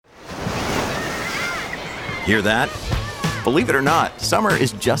Hear that? Believe it or not, summer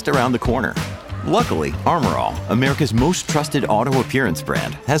is just around the corner. Luckily, Armor All, America's most trusted auto appearance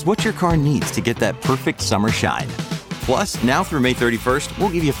brand, has what your car needs to get that perfect summer shine. Plus, now through May 31st, we'll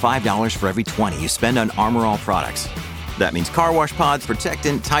give you $5 for every $20 you spend on Armor All products. That means car wash pods,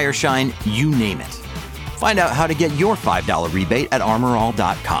 protectant, tire shine, you name it. Find out how to get your $5 rebate at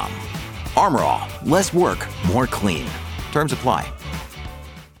armorall.com. Armor All, less work, more clean. Terms apply.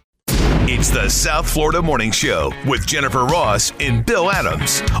 It's the South Florida Morning Show with Jennifer Ross and Bill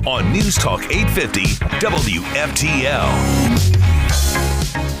Adams on News Talk 850 WFTL.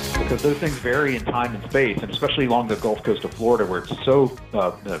 Because those things vary in time and space, and especially along the Gulf Coast of Florida where it's so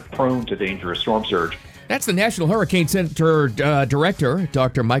prone to dangerous storm surge. That's the National Hurricane Center director,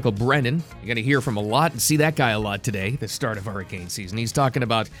 Dr. Michael Brennan. You're going to hear from a lot and see that guy a lot today, the start of hurricane season. He's talking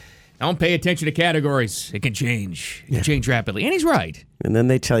about, don't pay attention to categories. It can change. It can change rapidly. And he's right. And then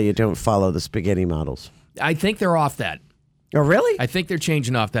they tell you don't follow the spaghetti models. I think they're off that. Oh, really? I think they're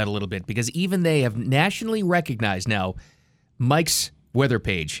changing off that a little bit because even they have nationally recognized now Mike's weather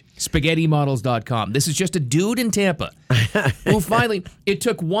page, spaghettimodels.com. This is just a dude in Tampa who finally, it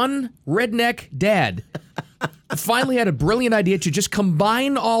took one redneck dad, finally had a brilliant idea to just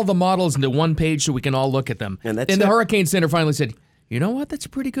combine all the models into one page so we can all look at them. And the Hurricane Center finally said, you know what? That's a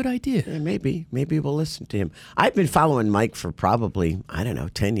pretty good idea. Yeah, maybe we'll listen to him. I've been following Mike for probably,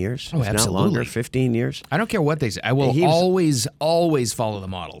 10 years. Oh, if absolutely. not longer, 15 years. I don't care what they say. I will always follow the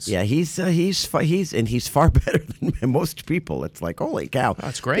models. Yeah, he's far better than most people. It's like, holy cow.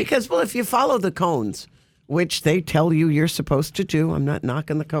 That's great. Because, well, if you follow the cones, which they tell you you're supposed to do, I'm not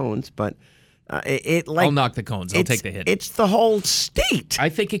knocking the cones, but I'll knock the cones. I'll take the hit. It's the whole state. I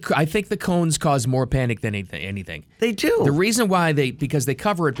think the cones cause more panic than anything. They do. The reason why because they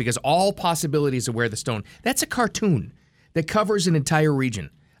cover it because all possibilities of where the stone. That's a cartoon that covers an entire region.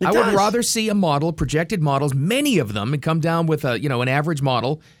 I would rather see a model, projected models, many of them, and come down with an average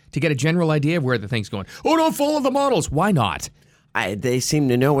model to get a general idea of where the thing's going. Oh, don't follow the models. Why not? They seem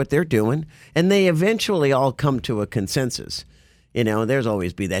to know what they're doing, and they eventually all come to a consensus. There's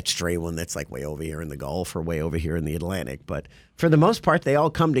always be that stray one that's like way over here in the Gulf or way over here in the Atlantic. But for the most part, they all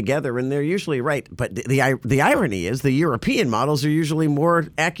come together, and they're usually right. But the irony is the European models are usually more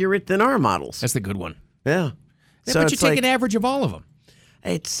accurate than our models. That's the good one. Yeah. But you take an average of all of them.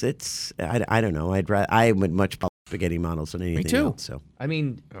 I don't know. I would much follow spaghetti models than anything else. So. I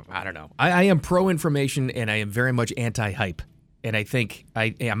mean, I don't know. I am pro-information, and I am very much anti-hype. And I think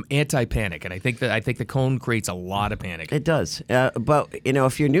I am anti-panic, and I think the cone creates a lot of panic. It does, but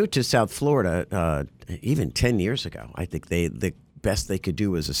if you're new to South Florida, even 10 years ago, I think the best they could do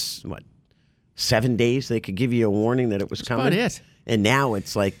was 7 days. They could give you a warning that it was coming. That's about it. And now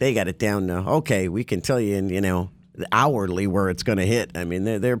it's like they got it down to we can tell you hourly where it's going to hit. I mean,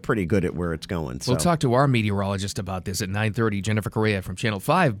 they're pretty good at where it's going. So. We'll talk to our meteorologist about this at 9:30, Jennifer Correa from Channel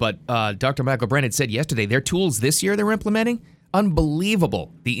 5. But Dr. Michael Brennan said yesterday their tools this year they're implementing.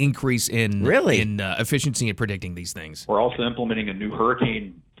 Unbelievable, the increase in efficiency in predicting these things. We're also implementing a new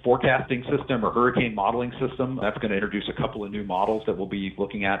hurricane forecasting system or hurricane modeling system. That's going to introduce a couple of new models that we'll be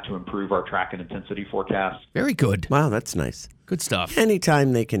looking at to improve our track and intensity forecasts. Very good. Wow, that's nice. Good stuff.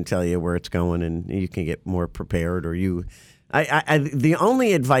 Anytime they can tell you where it's going and you can get more prepared the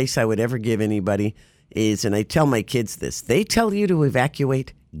only advice I would ever give anybody is, and I tell my kids this, they tell you to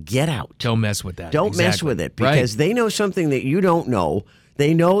evacuate, get out. Don't mess with that. Don't mess with it because they know something that you don't know.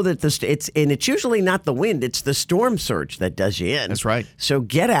 They know that it's usually not the wind, it's the storm surge that does you in. That's right. So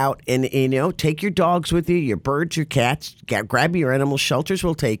get out and take your dogs with you, your birds, your cats, grab your animals, shelters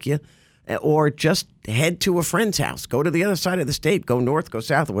will take you, or just head to a friend's house. Go to the other side of the state, go north, go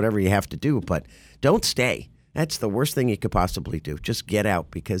south, or whatever you have to do, but don't stay. That's the worst thing you could possibly do. Just get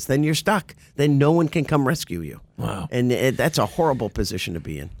out because then you're stuck. Then no one can come rescue you. Wow. And that's a horrible position to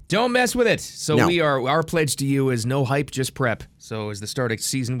be in. Don't mess with it. So our pledge to you is no hype, just prep. So as the start of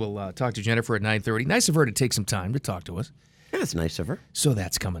season, we'll talk to Jennifer at 9:30. Nice of her to take some time to talk to us. That's nice of her. So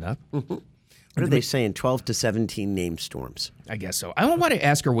that's coming up. Mm-hmm. What are they saying? 12 to 17 named storms. I guess so. I want to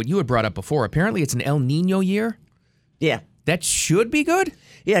ask her what you had brought up before. Apparently it's an El Nino year. Yeah. That should be good?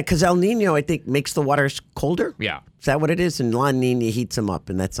 Yeah, because El Nino, I think, makes the waters colder. Yeah. Is that what it is? And La Nina heats them up,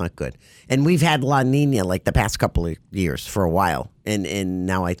 and that's not good. And we've had La Nina like the past couple of years for a while, and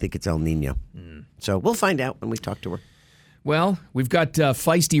now I think it's El Nino. So we'll find out when we talk to her. Well, we've got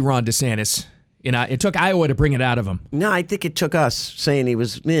feisty Ron DeSantis. It took Iowa to bring it out of him. No, I think it took us saying he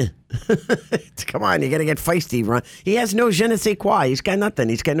was meh. Come on, you got to get feisty, Ron. He has no je ne sais quoi. He's got nothing.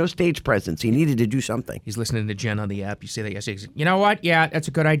 He's got no stage presence. He needed to do something. He's listening to Jen on the app. You say that yesterday. You know what? Yeah, that's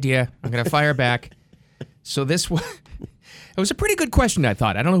a good idea. I'm going to fire back. So this It was a pretty good question, I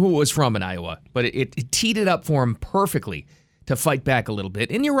thought. I don't know who it was from in Iowa, but it teed it up for him perfectly to fight back a little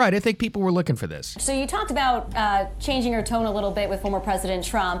bit. And you're right, I think people were looking for this. So you talked about changing your tone a little bit with former President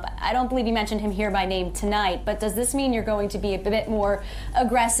Trump. I don't believe you mentioned him here by name tonight, but does this mean you're going to be a bit more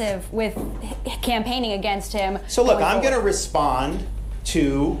aggressive with campaigning against him? So look, I'm going to respond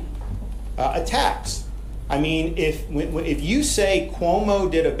to attacks. I mean, if you say Cuomo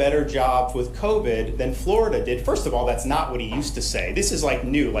did a better job with COVID than Florida did, first of all, that's not what he used to say. This is like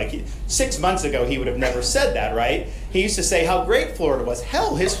new. Like 6 months ago, he would have never said that, right? He used to say how great Florida was.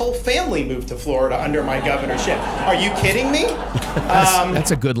 Hell, his whole family moved to Florida under my governorship. Are you kidding me?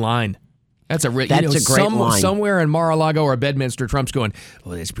 That's a good line. That's a great line. Somewhere in Mar-a-Lago or Bedminster, Trump's going,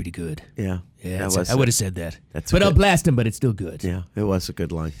 "Oh, that's pretty good." Yeah, I would have said that. But I'll blast him. But it's still good. Yeah, it was a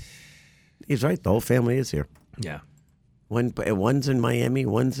good line. He's right. The whole family is here. Yeah. One's in Miami.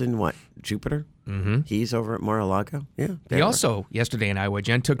 One's in what? Jupiter. Mm-hmm. He's over at Mar-a-Lago. Yeah. He also yesterday in Iowa,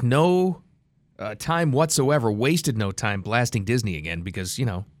 Jen, took no time whatsoever, wasted no time blasting Disney again because it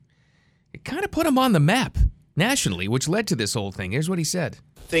kind of put him on the map nationally, which led to this whole thing. Here's what he said.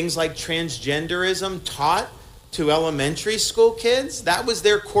 Things like transgenderism taught to elementary school kids, that was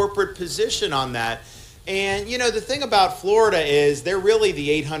their corporate position on that. And, the thing about Florida is they're really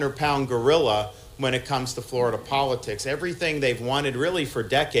the 800-pound gorilla when it comes to Florida politics. Everything they've wanted really for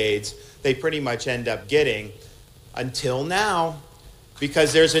decades, they pretty much end up getting until now,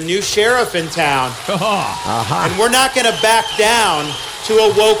 because there's a new sheriff in town. And we're not going to back down to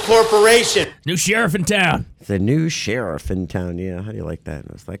a woke corporation. New sheriff in town. The new sheriff in town. Yeah, how do you like that? And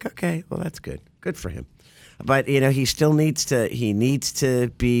I was like, okay, well, that's good. Good for him. But, he still needs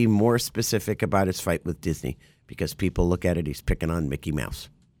to be more specific about his fight with Disney because people look at it, he's picking on Mickey Mouse.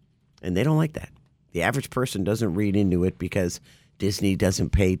 And they don't like that. The average person doesn't read into it because Disney doesn't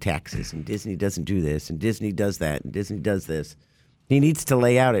pay taxes and Disney doesn't do this and Disney does that and Disney does this. He needs to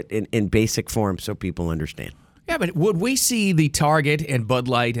lay out it in basic form so people understand. Yeah, but would we see the Target and Bud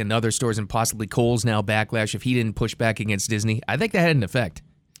Light and other stores and possibly Kohl's now backlash if he didn't push back against Disney? I think that had an effect.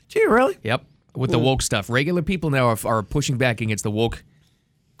 Gee, really? Yep. With the woke stuff. Regular people now are pushing back against the woke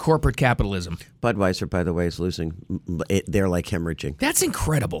corporate capitalism. Budweiser, by the way, is losing. They're like hemorrhaging. That's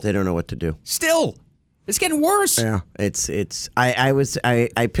incredible. They don't know what to do. Still, it's getting worse. Yeah,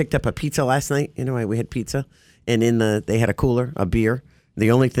 I picked up a pizza last night. We had pizza, and they had a cooler, a beer.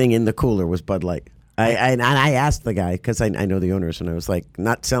 The only thing in the cooler was Bud Light. I asked the guy because I know the owners, and I was like,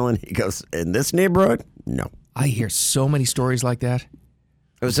 not selling. He goes, in this neighborhood, no. I hear so many stories like that.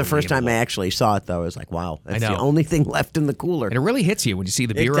 It was the first time I actually saw it, though. I was like, wow, that's the only thing left in the cooler. And it really hits you when you see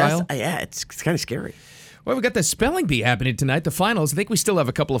the beer aisle. Yeah, it's kind of scary. Well, we got the spelling bee happening tonight, the finals. I think we still have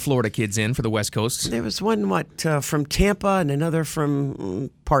a couple of Florida kids in for the West Coast. There was one, from Tampa and another from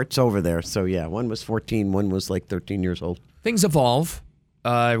parts over there. So, yeah, one was 14, one was like 13 years old. Things evolve.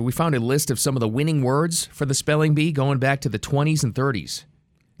 We found a list of some of the winning words for the spelling bee going back to the 20s and 30s.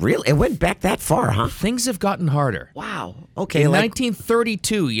 Really? It went back that far, huh? Things have gotten harder. Wow. Okay. In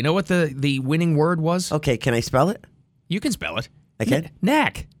 1932, you know what the winning word was? Okay, can I spell it? You can spell it. I can?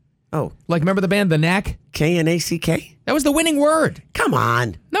 Knack. Oh. Like, remember the band The Knack? K-N-A-C-K? That was the winning word. Come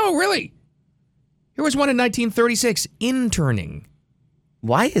on. No, really. Here was one in 1936, interning.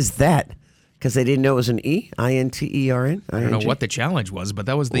 Why is that? Because they didn't know it was an E? I-N-T-E-R-N? I don't know what the challenge was, but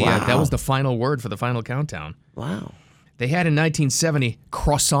that was the final word for the final countdown. Wow. They had in 1970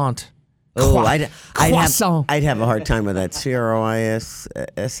 croissant. Oh, I'd have a hard time with that. C-R-O-I-S-S-A-N-T?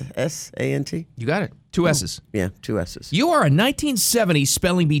 You got it. 2 S's. Yeah, 2 S's. You are a 1970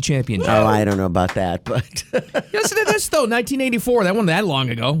 spelling bee champion. Oh, I don't know about that, but... Listen to this, though. 1984. That wasn't that long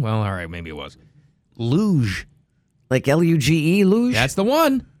ago. Well, all right, maybe it was. Luge. Like L-U-G-E, luge? That's the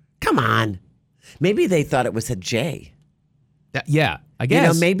one. Come on. Maybe they thought it was a J. Yeah, I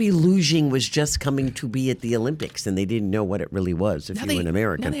guess. Maybe luging was just coming to be at the Olympics, and they didn't know what it really was if you were an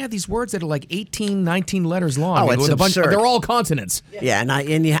American. Now they have these words that are like 18, 19 letters long. Oh, it's absurd. They're all consonants. Yeah, and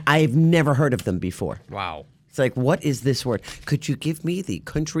I've never heard of them before. Wow. It's like, what is this word? Could you give me the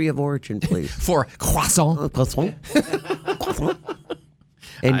country of origin, please? For croissant. Croissant.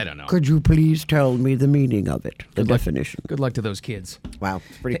 And I don't know. Could you please tell me the meaning of it, the definition? Good luck to those kids. Wow,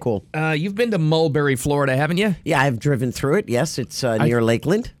 it's pretty cool. You've been to Mulberry, Florida, haven't you? Yeah, I've driven through it. Yes, it's near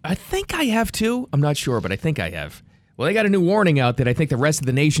Lakeland. I think I have too. I'm not sure, but I think I have. Well, they got a new warning out that I think the rest of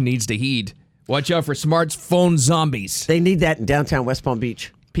the nation needs to heed. Watch out for smartphone zombies. They need that in downtown West Palm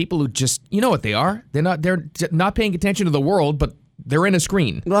Beach. People who just, you know what they are. They're not paying attention to the world, but they're in a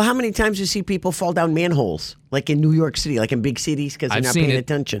screen. Well, how many times do you see people fall down manholes, like in New York City, like in big cities, because they're not paying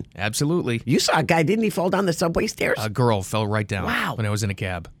attention? Absolutely. You saw a guy, didn't he fall down the subway stairs? A girl fell right down. Wow. When I was in a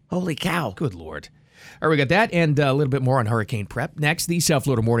cab. Holy cow. Good Lord. All right, we got that and a little bit more on hurricane prep. Next, the South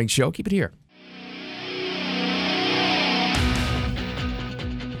Florida Morning Show. Keep it here.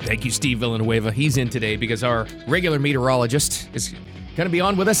 Thank you, Steve Villanueva. He's in today because our regular meteorologist is going to be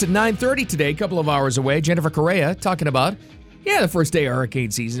on with us at 9:30 today, a couple of hours away. Jennifer Correa talking about, the first day of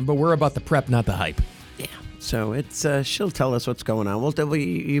hurricane season, but we're about the prep, not the hype. Yeah. So it's she'll tell us what's going on. Well,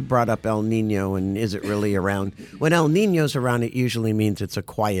 you brought up El Nino, and is it really around? When El Nino's around, it usually means it's a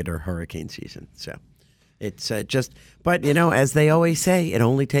quieter hurricane season. So it's but as they always say, it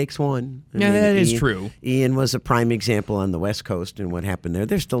only takes one. That is true. Ian was a prime example on the West Coast, and what happened there.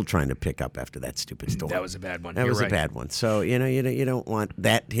 They're still trying to pick up after that stupid storm. That was a bad one. That was a bad one. So you don't want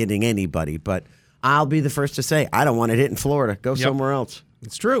that hitting anybody. But I'll be the first to say I don't want it hitting Florida. Go somewhere else.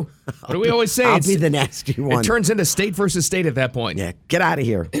 It's true. What do we always say? I'll be the nasty one. It turns into state versus state at that point. Yeah, get out of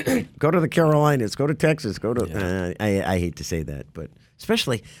here. Go to the Carolinas. Go to Texas. Go to. I hate to say that, but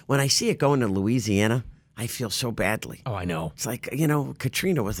especially when I see it going to Louisiana, I feel so badly. Oh, I know. It's like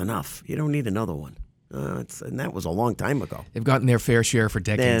Katrina was enough. You don't need another one. And that was a long time ago. They've gotten their fair share for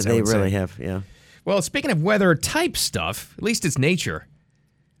decades. Yeah, they really have. Yeah. Well, speaking of weather type stuff, at least it's nature.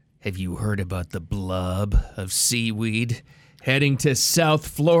 Have you heard about the blob of seaweed heading to South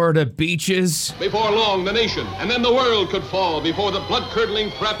Florida beaches? Before long, the nation and then the world could fall before the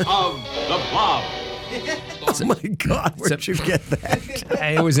blood-curdling threat of the blob. Oh, my God. Where'd you get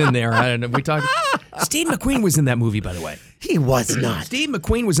that? It was in there. I don't know. We talked. Steve McQueen was in that movie, by the way. He was not. Steve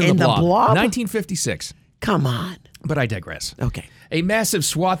McQueen was in the blob. 1956. Come on. But I digress. Okay. A massive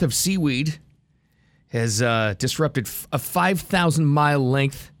swath of seaweed has disrupted a 5,000-mile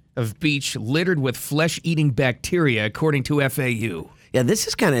length of beach littered with flesh-eating bacteria, according to FAU. Yeah, this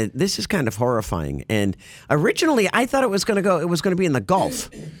is kind of horrifying. And originally, I thought it was going to be in the Gulf.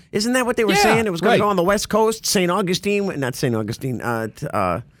 Isn't that what they were saying? It was going to go on the West Coast,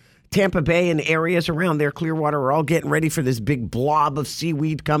 Tampa Bay and areas around there, Clearwater, are all getting ready for this big blob of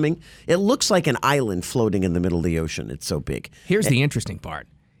seaweed coming. It looks like an island floating in the middle of the ocean. It's so big. Here's the interesting part.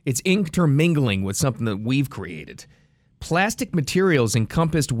 It's intermingling with something that we've created. Plastic materials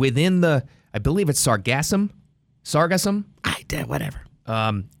encompassed within I believe it's sargassum? Whatever.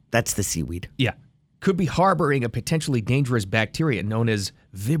 That's the seaweed. Yeah. Could be harboring a potentially dangerous bacteria known as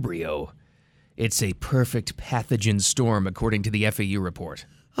Vibrio. It's a perfect pathogen storm, according to the FAU report.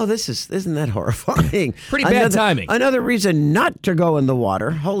 Oh, isn't that horrifying? Pretty bad timing. Another reason not to go in the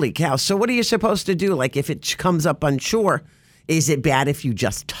water. Holy cow. So what are you supposed to do? Like if it comes up on shore, is it bad if you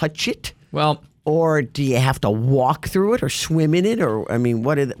just touch it? Well, or do you have to walk through it or swim in it? Or,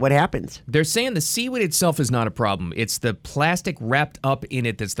 what happens? They're saying the seaweed itself is not a problem. It's the plastic wrapped up in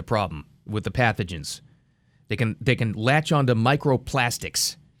it that's the problem with the pathogens. They can latch onto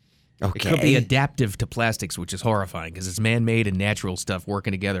microplastics. Okay. It could be adaptive to plastics, which is horrifying because it's man-made and natural stuff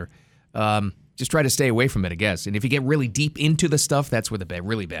working together. Just try to stay away from it, I guess. And if you get really deep into the stuff, that's where the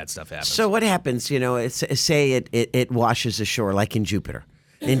really bad stuff happens. So what happens, say it washes ashore like in Jupiter.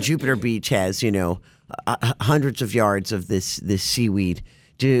 And Jupiter Beach has, hundreds of yards of this seaweed.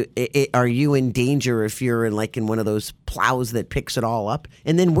 Are you in danger if you're in one of those plows that picks it all up?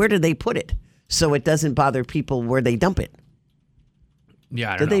 And then where do they put it so it doesn't bother people where they dump it?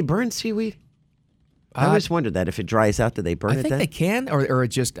 Yeah, I don't know. Do they burn seaweed? I always wondered that if it dries out, do they burn it then? I think they can, or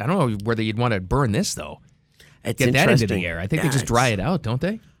just, I don't know whether you'd want to burn this, though. It's Get that into the air. I think they just dry it out, don't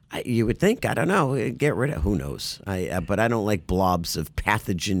they? You would think. I don't know. Get rid of. Who knows? But I don't like blobs of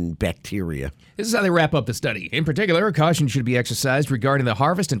pathogen bacteria. This is how they wrap up the study. In particular, caution should be exercised regarding the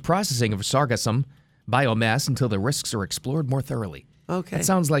harvest and processing of sargassum biomass until the risks are explored more thoroughly. Okay. It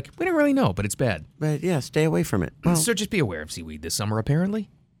sounds like we don't really know, but it's bad. But yeah, stay away from it. Well, so just be aware of seaweed this summer, apparently.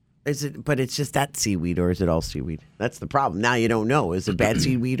 Is it? But it's just that seaweed, or is it all seaweed? That's the problem. Now you don't know. Is it bad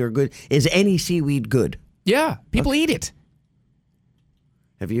seaweed or good? Is any seaweed good? Yeah, people eat it.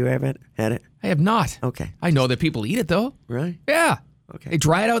 Have you ever had it? I have not. Okay. I know that people eat it, though. Really? Yeah. Okay. They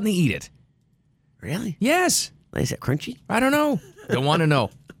dry it out and they eat it. Really? Yes. Is it crunchy? I don't know. Don't want to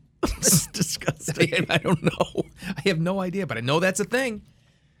know. It's disgusting. I don't know. I have no idea, but I know that's a thing.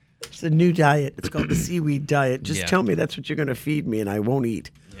 It's a new diet. It's called the seaweed diet. Just tell me that's what you're going to feed me and I won't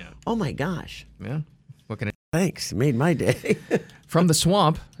eat. Yeah. Oh, my gosh. Yeah. What can I... Thanks. It made my day. From the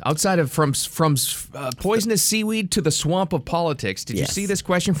swamp, outside of from poisonous seaweed to the swamp of politics. Did you see this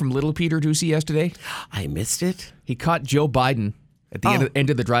question from Little Peter Ducey yesterday? I missed it. He caught Joe Biden at the end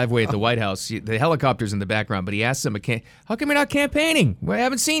of the driveway at the White House. The helicopter's in the background, but he asked him, how come you're not campaigning? Well, I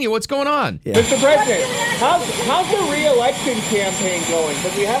haven't seen you. What's going on? Yeah. Mr. President, how's the re-election campaign going?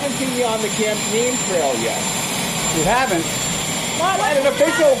 Because we haven't seen you on the campaign trail yet. You haven't? Not at an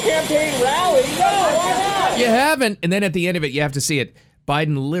official campaign rally. No, why not? You haven't. And then at the end of it, you have to see it.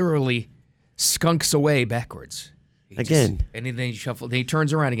 Biden literally skunks away backwards. Again. And then he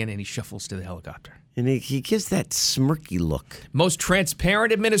turns around again and he shuffles to the helicopter. And he gives that smirky look. Most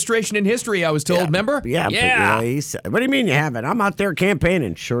transparent administration in history, I was told, remember? Yeah. But, he said, what do you mean you haven't? I'm out there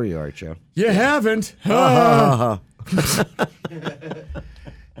campaigning. Sure you are, Joe. You haven't?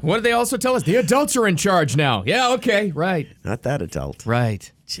 What did they also tell us? The adults are in charge now. Yeah, okay, right. Not that adult. Right.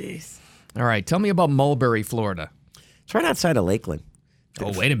 Jeez. All right, tell me about Mulberry, Florida. It's right outside of Lakeland.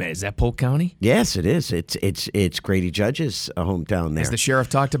 Oh, wait a minute. Is that Polk County? Yes, it is. It's Grady Judge's hometown there. Has the sheriff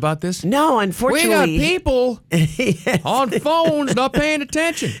talked about this? No, unfortunately. We got people on phones not paying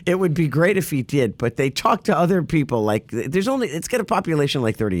attention. It would be great if he did, but they talk to other people. Like it's got a population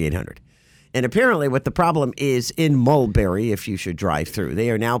like 3,800. And apparently what the problem is in Mulberry, if you should drive through, they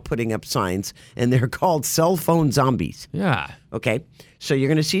are now putting up signs, and they're called cell phone zombies. Yeah. Okay? So you're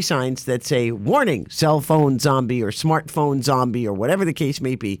going to see signs that say, warning, cell phone zombie or smartphone zombie or whatever the case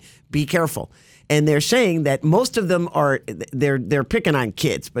may be careful. And they're saying that most of them they're picking on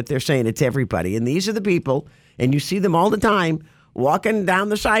kids, but they're saying it's everybody. And these are the people, and you see them all the time, walking down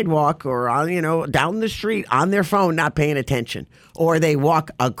the sidewalk or down the street on their phone, not paying attention. Or they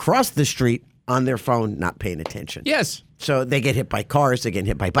walk across the street on their phone, not paying attention. Yes. So they get hit by cars, they get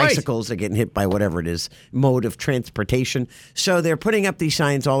hit by bicycles, They're getting hit by whatever it is, mode of transportation. So they're putting up these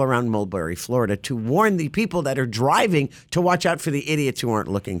signs all around Mulberry, Florida, to warn the people that are driving to watch out for the idiots who aren't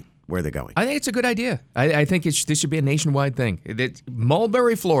looking where they're going. I think it's a good idea. I think this should be a nationwide thing.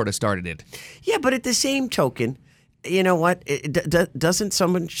 Mulberry, Florida started it. Yeah, but at the same token, you know what?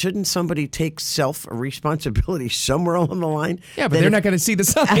 Shouldn't somebody take self-responsibility somewhere along the line? Yeah, but they're not going to see the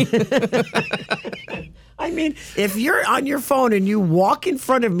sign. I mean, if you're on your phone and you walk in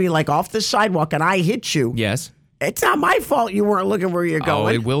front of me like off the sidewalk and I hit you, yes, it's not my fault you weren't looking where you're going. Oh,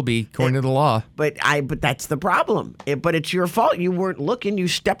 it will be, according to the law. But that's the problem. But it's your fault you weren't looking. You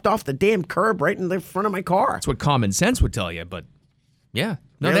stepped off the damn curb right in the front of my car. That's what common sense would tell you, but yeah.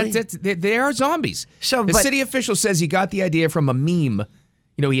 No, really? They are zombies. The city official says he got the idea from a meme.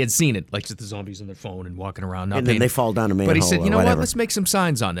 He had seen it, like just the zombies on their phone and walking around. And then they fall down a manhole. But he said, you know whatever. what, let's make some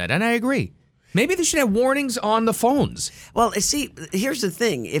signs on that. And I agree. Maybe they should have warnings on the phones. Well, see, here's the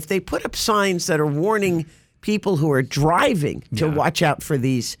thing. If they put up signs that are warning people who are driving to watch out for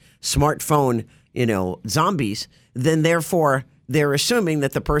these smartphone, zombies, then therefore they're assuming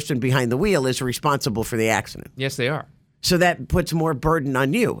that the person behind the wheel is responsible for the accident. Yes, they are. So that puts more burden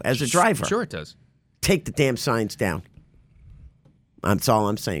on you as a driver. Sure it does. Take the damn signs down. That's all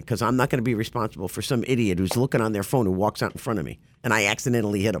I'm saying, because I'm not going to be responsible for some idiot who's looking on their phone who walks out in front of me, and I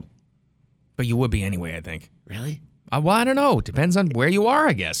accidentally hit him. But you would be anyway, I think. Really? Well, I don't know. Depends on where you are,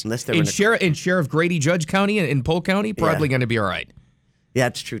 I guess. Unless they're in Sheriff Grady Judge County in Polk County, probably going to be all right. Yeah,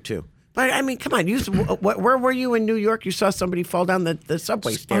 it's true, too. But, I mean, come on. Where were you in New York? You saw somebody fall down the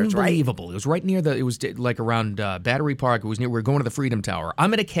subway stairs, right? Unbelievable. It was right near it was like around Battery Park. It was near, we were going to the Freedom Tower.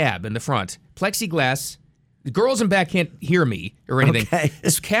 I'm in a cab in the front, plexiglass. The girls in back can't hear me or anything. Okay.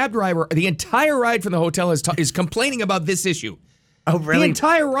 This cab driver, the entire ride from the hotel is complaining about this issue. Oh, really? The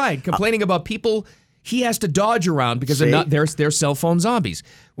entire ride complaining about people he has to dodge around because they're cell phone zombies.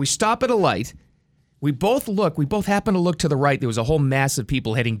 We stop at a light. We both happen to look to the right. There was a whole mass of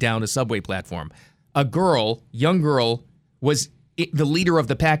people heading down a subway platform. A young girl, was the leader of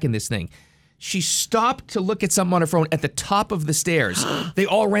the pack in this thing. She stopped to look at something on her phone at the top of the stairs. They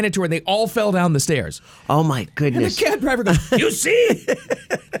all ran into her, and they all fell down the stairs. Oh, my goodness. And the cab driver goes, you see?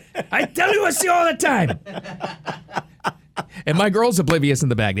 I tell you I see all the time. And my girl's oblivious in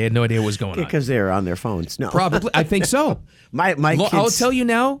the back. They had no idea what was going on. Because they're on their phones. No. Probably. I think so. My kids, I'll tell you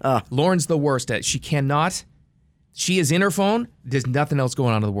now, Lauren's the worst at it. She is in her phone. There's nothing else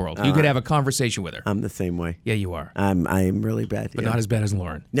going on in the world. You could have a conversation with her. I'm the same way. Yeah, you are. I'm really bad. But not as bad as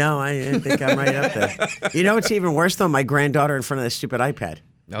Lauren. No, I think I'm right up there. You know what's even worse, though? My granddaughter in front of that stupid iPad.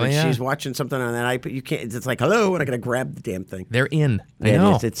 Oh, when yeah. she's watching something on that iPad, you can't. It's like, hello, and I got to grab the damn thing. They're in. I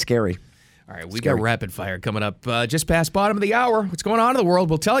know. It's scary. All right, we got rapid fire coming up just past bottom of the hour. What's going on in the world?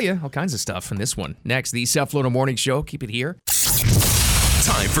 We'll tell you all kinds of stuff in this one. Next, the South Florida Morning Show. Keep it here.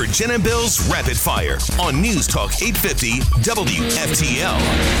 Time for Jen and Bill's Rapid Fire on News Talk 850 WFTL.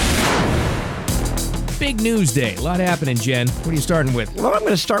 Big news day. A lot happening, Jen. What are you starting with? Well, I'm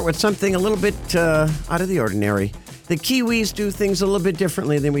going to start with something a little bit out of the ordinary. The Kiwis do things a little bit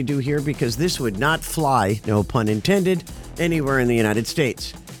differently than we do here because this would not fly, no pun intended, anywhere in the United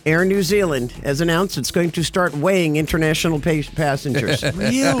States. Air New Zealand has announced it's going to start weighing international passengers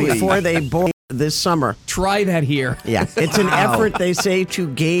before they board this summer. Try that here. Yeah, it's an effort, they say, to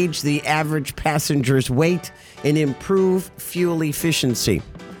gauge the average passenger's weight and improve fuel efficiency.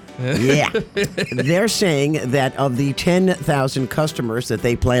 Yeah. They're saying that of the 10,000 customers that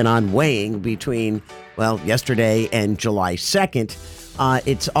they plan on weighing between, yesterday and July 2nd,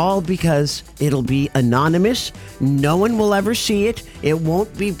 it's all because it'll be anonymous. No one will ever see it. It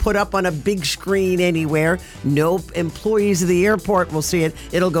won't be put up on a big screen anywhere. No employees of the airport will see it.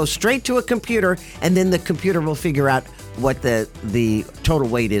 It'll go straight to a computer, and then the computer will figure out what the total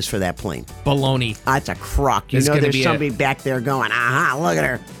weight is for that plane. Baloney. That's a crock. There's somebody back there going, look at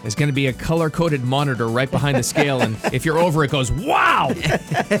her. There's going to be a color-coded monitor right behind the scale, and if you're over, it goes, wow!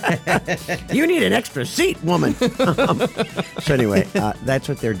 You need an extra seat, woman. So anyway, that's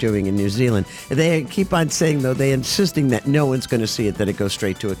what they're doing in New Zealand. They keep on saying, though, they're insisting that no one's going to see it, that it goes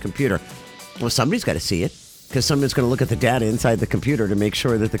straight to a computer. Well, somebody's got to see it, because someone's going to look at the data inside the computer to make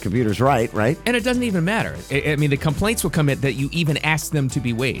sure that the computer's right? And it doesn't even matter. I mean, the complaints will come in that you even asked them to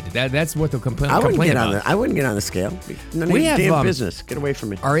be weighed. That's what they'll complain about. I wouldn't get on the scale. None of your damn business. Get away from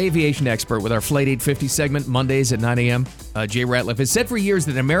me. Our aviation expert with our Flight 850 segment, Mondays at 9 a.m., Jay Ratliff, has said for years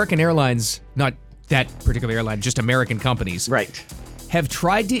that American Airlines, not that particular airline, just American companies, right, have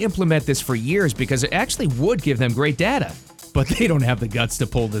tried to implement this for years because it actually would give them great data. But they don't have the guts to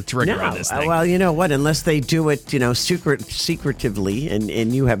pull the trigger on this thing. Well, you know what? Unless they do it, secretively,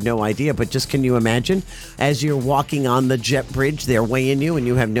 and you have no idea. But just can you imagine, as you're walking on the jet bridge, they're weighing you, and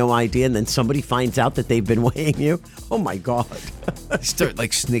you have no idea, and then somebody finds out that they've been weighing you? Oh, my God. Start,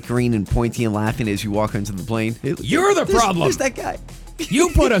 snickering and pointing and laughing as you walk into the plane. You're the problem. Who's that guy? You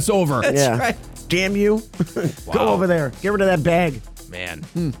put us over. That's right. Damn you. Wow. Go over there. Get rid of that bag.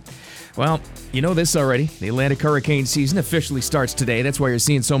 Man. Well, you know this already. The Atlantic hurricane season officially starts today. That's why you're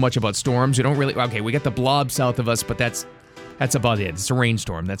seeing so much about storms. You don't really... Okay, we got the blob south of us, but that's about it. It's a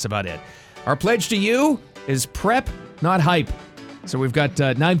rainstorm. That's about it. Our pledge to you is prep, not hype. So we've got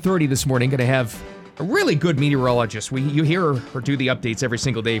 9:30 this morning. Going to have a really good meteorologist. You hear her do the updates every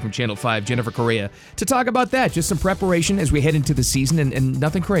single day from Channel 5, Jennifer Correa, to talk about that. Just some preparation as we head into the season and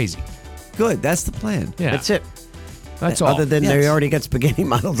nothing crazy. Good. That's the plan. Yeah. That's it. That's all. Other than they already got spaghetti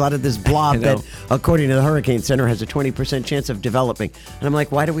models out of this blob that, according to the Hurricane Center, has a 20% chance of developing. And I'm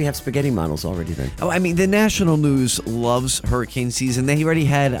like, why do we have spaghetti models already then? Oh, I mean, the national news loves hurricane season. They already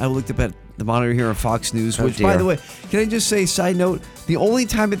had, I looked up at the monitor here on Fox News, which, by the way, can I just say, side note, the only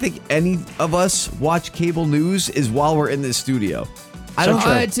time I think any of us watch cable news is while we're in this studio. I don't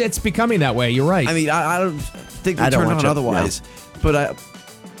know. It's becoming that way. You're right. I mean, I don't think we turn on otherwise. No. But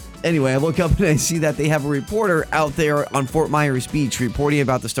anyway, I look up and I see that they have a reporter out there on Fort Myers Beach reporting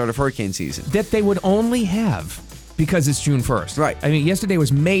about the start of hurricane season. That they would only have because it's June 1st. Right. I mean, yesterday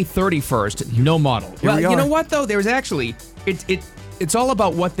was May 31st, no model. Well, you know what, though? There's actually, it's all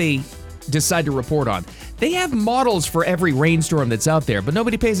about what they decide to report on. They have models for every rainstorm that's out there, but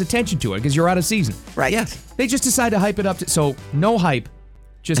nobody pays attention to it because you're out of season. Right. Yes. They just decide to hype it up. So no hype,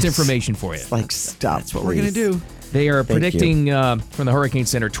 just information for you. Stop. That's what we're going to do. They are predicting from the Hurricane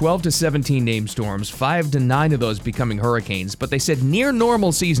Center 12 to 17 named storms, 5 to 9 of those becoming hurricanes. But they said near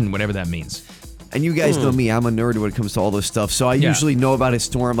normal season, whatever that means. And you guys know me, I'm a nerd when it comes to all this stuff. So I usually know about a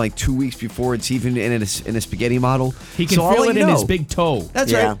storm 2 weeks before it's even in a spaghetti model. He can feel it in his big toe.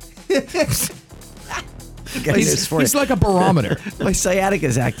 That's right. He's like a barometer. My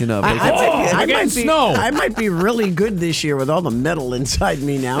sciatica's acting up. I might be really good this year with all the metal inside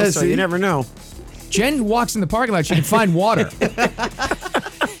me now, so you never know. Jen walks in the parking lot, she can find water.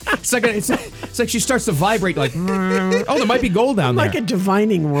 It's like she starts to vibrate like, there might be gold down there. Like a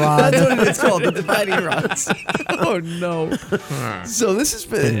divining rod. That's what it's called, the divining rods. Oh, no. So this has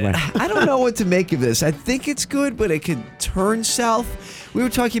been, I don't know what to make of this. I think it's good, but it could turn south. We were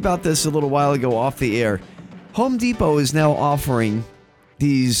talking about this a little while ago off the air. Home Depot is now offering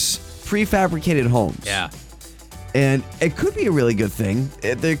these prefabricated homes. Yeah. And it could be a really good thing.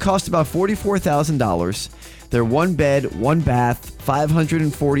 They cost about $44,000. They're 1 bed, 1 bath,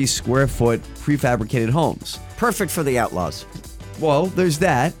 540 square foot prefabricated homes. Perfect for the outlaws. Well, there's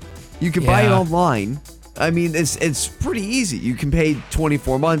that. You can buy it online. I mean, it's pretty easy. You can pay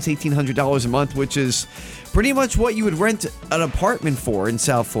 24 months, $1,800 a month, which is pretty much what you would rent an apartment for in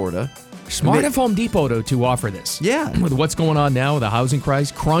South Florida. Smart of Home Depot to offer this. Yeah. With what's going on now, the housing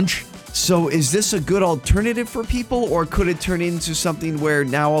crisis, crunch. So is this a good alternative for people, or could it turn into something where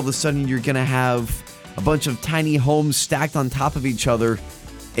now all of a sudden you're going to have a bunch of tiny homes stacked on top of each other?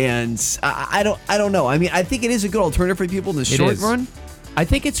 And I don't know. I mean, I think it is a good alternative for people in the short run. I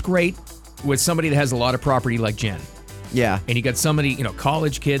think it's great with somebody that has a lot of property like Jen. Yeah. And you got somebody,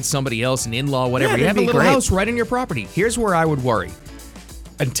 college kids, somebody else, an in-law, whatever. You have a little house right on your property. Here's where I would worry.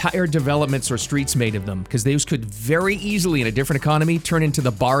 Entire developments or streets made of them, because those could very easily, in a different economy, turn into the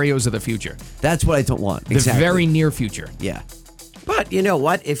barrios of the future. That's what I don't want. The very near future. Yeah. But you know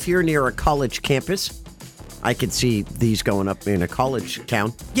what? If you're near a college campus, I could see these going up in a college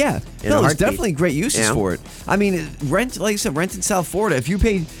town. Yeah, In a there's heartbeat. definitely great uses Yeah. for it. I mean, rent, like I said, rent in South Florida. If you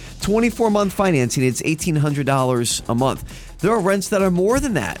pay 24-month financing, it's $1,800 a month. There are rents that are more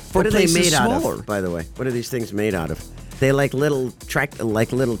than that for What are they places made out smaller. of, by the way? What are these things made out of? They like little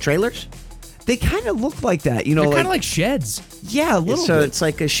little trailers? They kind of look like that, you know. They're kind of like sheds. Yeah, a little So bit. it's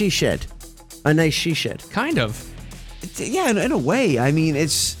like a she shed. A nice she shed. Kind of. Yeah, in a way. I mean,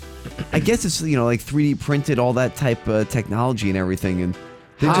 I guess it's, like 3D printed, all that type of technology and everything. And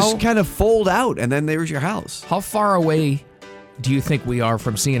they just kind of fold out, and then there's your house. How far away do you think we are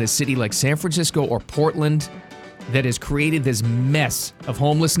from seeing a city like San Francisco or Portland that has created this mess of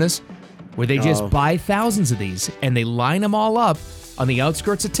homelessness where they just buy thousands of these and they line them all up on the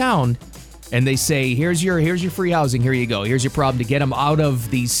outskirts of town and they say, here's your free housing, here you go. Here's your problem, to get them out of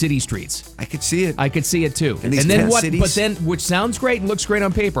these city streets. I could see it. I could see it too. In these And then tent what? cities? But then, which sounds great and looks great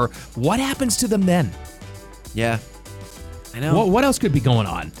on paper, what happens to them then? Yeah. I know. What else could be going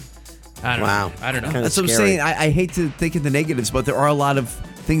on? I don't Wow. know. I don't know. Kinda That's what I'm scary. saying. I hate to think of the negatives, but there are a lot of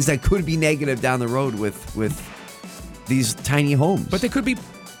things that could be negative down the road with these tiny homes. But they could be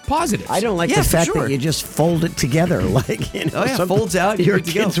positives. I don't like Yeah, the for fact sure. that you just fold it together. Like, Oh, yeah, folds out, you're Your good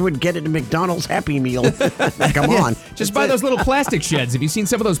to go. kids would get it at McDonald's Happy Meal. Come on. Just buy those little plastic sheds. Have you seen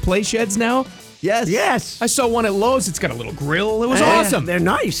some of those play sheds now? Yes. Yes. I saw one at Lowe's. It's got a little grill. It was Yeah, awesome. They're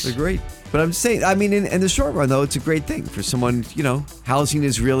nice. They're great. But I'm just saying, I mean, in the short run, though, it's a great thing for someone, housing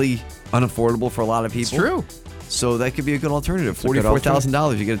is really unaffordable for a lot of people. It's true. So that could be a good alternative. a good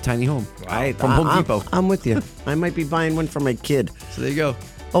 $44,000, you get a tiny home from Home Depot. I'm with you. I might be buying one for my kid. So there you go.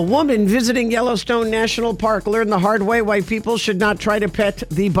 A woman visiting Yellowstone National Park learned the hard way why people should not try to pet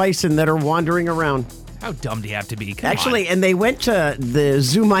the bison that are wandering around. How dumb do you have to be? Come on. Actually, and they went to the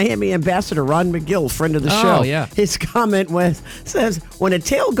Zoo Miami ambassador, Ron McGill, friend of the Oh, show. yeah. His comment says, when a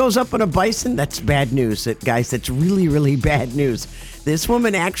tail goes up on a bison, that's bad news. Guys, that's really, really bad news. This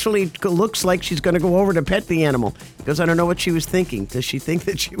woman actually looks like she's going to go over to pet the animal. He goes, I don't know what she was thinking. Does she think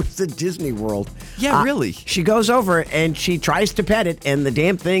that she was at Disney World? Yeah, really. She goes over and she tries to pet it, and the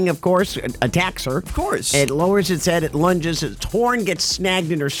damn thing, of course, attacks her. Of course. It lowers its head, it lunges, its horn gets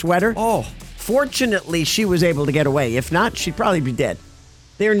snagged in her sweater. Oh. Fortunately, she was able to get away. If not, she'd probably be dead.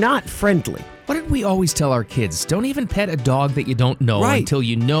 They're not friendly. What did we always tell our kids? Don't even pet a dog that you don't know Right. until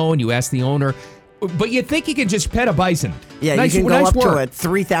you know and you ask the owner. But you'd think you can just pet a bison. Yeah, nice, you can go nice up work. to a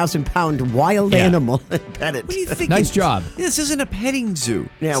 3,000-pound wild Yeah. animal and pet it. What do you think? Nice job. This isn't a petting zoo.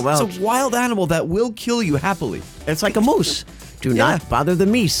 Yeah, well- It's a wild animal that will kill you happily. It's like a moose. Do not bother the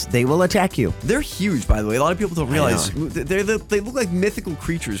meese. They will attack you. They're huge, by the way. A lot of people don't realize. They look like mythical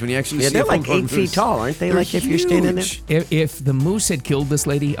creatures when you actually Yeah, see they're a like full-grown 8 feet moose. tall, aren't they? They're Like if you're standing there. huge. If the moose had killed this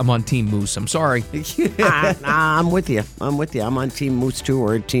lady, I'm on Team Moose. I'm sorry. I'm with you. I'm on Team Moose too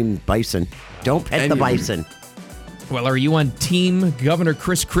or Team Bison. Don't pet the bison. Well, are you on Team Governor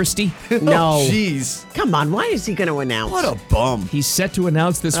Chris Christie? No. Jeez. Come on. Why is he going to announce? What a bum. He's set to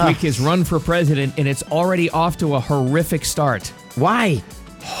announce this week his run for president, and it's already off to a horrific start. Why?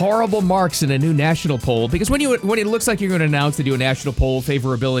 Horrible marks in a new national poll. Because when it looks like you're going to announce to do a national poll,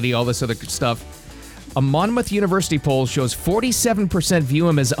 favorability, all this other stuff, a Monmouth University poll shows 47% view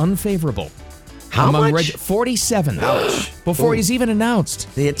him as unfavorable. How much? 47. Ouch. Before he's even announced.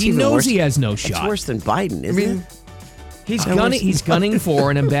 It's He even knows worse. he has no It's shot. worse than Biden, isn't it? He's gunning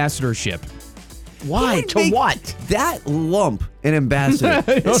for an ambassadorship. Why? would To make what? That lump an ambassador.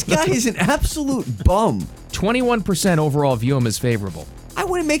 This guy is an absolute bum. 21% overall view him as favorable. I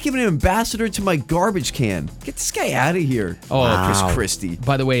wouldn't make him an ambassador to my garbage can. Get this guy out of here. Oh, Chris Christie.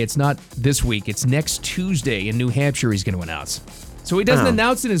 By the way, it's not this week. It's next Tuesday in New Hampshire he's going to announce. So he doesn't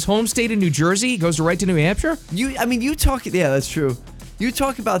announce in his home state in New Jersey. He goes right to New Hampshire? You talk. Yeah, that's true. You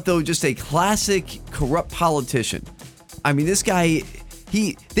talk about, though, just a classic corrupt politician. I mean, this guy,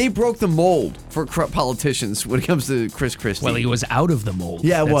 they broke the mold for corrupt politicians when it comes to Chris Christie. Well, he was out of the mold.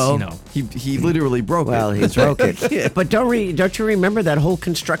 Yeah, That's, well, you know. he literally broke it. Well, he broke it. But don't you remember that whole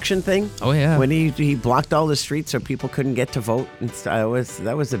construction thing? Oh, yeah. When he blocked all the streets so people couldn't get to vote. And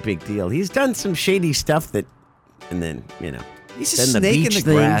that was a big deal. He's done some shady stuff and then, He's a then snake in beach the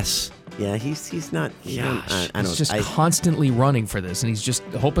thing. grass. Yeah, he's not. Gosh, He's just constantly running for this, and he's just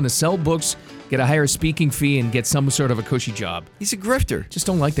hoping to sell books, get a higher speaking fee, and get some sort of a cushy job. He's a grifter. Just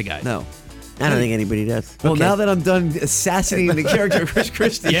don't like the guy. No. I don't think anybody does. Well, Okay. now that I'm done assassinating the character of Chris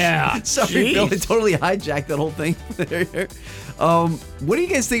Christie. Yeah. Sorry, Bill, I totally hijacked that whole thing. What do you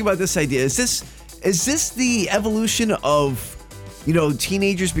guys think about this idea? Is this the evolution of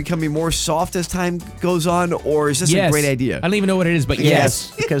teenagers becoming more soft as time goes on, or is this a great idea? I don't even know what it is, but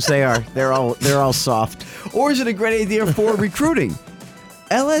yes. Because they are. They're all soft. Or is it a great idea for recruiting?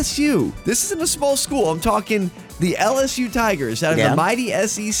 LSU. This isn't a small school. I'm talking the LSU Tigers out of the mighty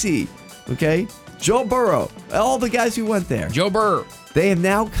SEC. Okay? Joe Burrow. All the guys who went there. Joe Burrow. They have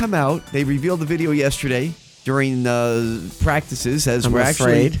now come out. They revealed the video yesterday during practices, as we're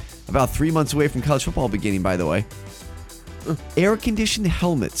actually about 3 months away from college football beginning, by the way. Air-conditioned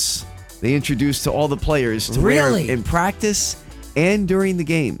helmets they introduced to all the players to wear in practice and during the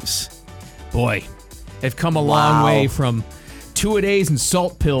games. Boy, they've come a long way from two-a-days and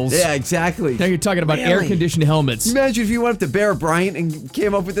salt pills. Yeah, exactly. Now you're talking about air-conditioned helmets. Imagine if you went up to Bear Bryant and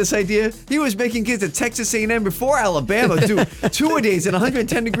came up with this idea. He was making kids at Texas A&M before Alabama do two-a-days in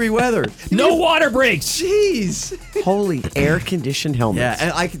 110-degree weather. No water breaks. Jeez. Holy air-conditioned helmets. Yeah,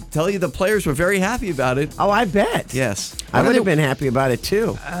 and I can tell you the players were very happy about it. Oh, I bet. Yes. I would have been happy about it,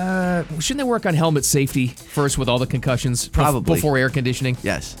 too. Shouldn't they work on helmet safety first with all the concussions? Probably. Before air conditioning?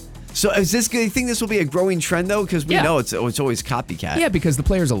 Yes. So is this? Do you think this will be a growing trend though? Because we know it's always copycat. Yeah, because the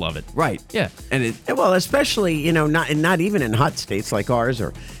players will love it. Right. Yeah. And well, especially not even in hot states like ours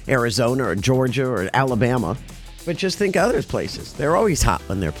or Arizona or Georgia or Alabama, but just think other places. They're always hot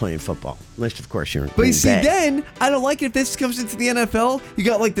when they're playing football, unless of course you're in Green But you see, Bay. then I don't like it if this comes into the NFL. You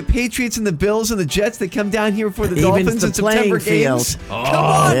got like the Patriots and the Bills and the Jets that come down here for the Dolphins in September games. Oh, come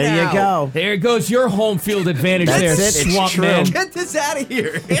on there now. you go. There goes your home field advantage. There, That's it. Swamp It's true. Man. Get this out of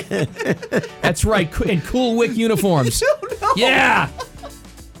here. That's right, in Cool Wick uniforms. No. Yeah.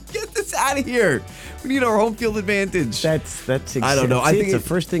 Get this out of here. We need our home field advantage. That's I don't know. I think it's the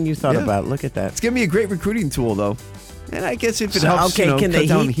first thing you thought about. Look at that. It's gonna be a great recruiting tool, though. And I guess if it So, helps, okay, can cut they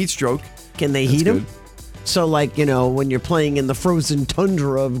down heat- heat stroke. Can they heat them? So, like, when you're playing in the frozen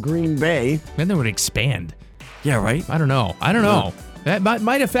tundra of Green Bay. Then they would expand. Yeah, right. I don't know. That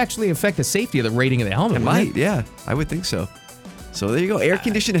might actually affect the safety of the rating of the helmet. It might, yeah. I would think so. So there you go.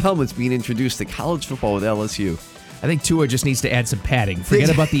 Air-conditioned helmets being introduced to college football with LSU. I think Tua just needs to add some padding.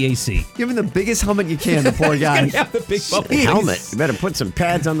 Forget about the AC. Give him the biggest helmet you can, the poor guy. He's gonna have the big bubble. Helmet. You better put some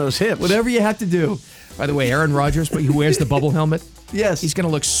pads on those hips. Whatever you have to do. By the way, Aaron Rodgers, who wears the bubble helmet, Yes. he's going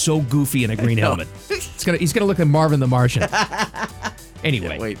to look so goofy in a green helmet. He's going to look like Marvin the Martian.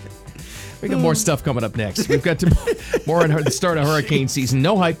 Anyway, Wait. we got more stuff coming up next. We've got more on the start of hurricane season.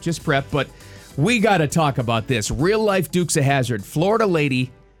 No hype, just prep, but we got to talk about this. Real life Dukes of Hazzard. Florida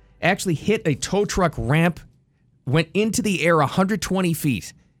lady actually hit a tow truck ramp, went into the air 120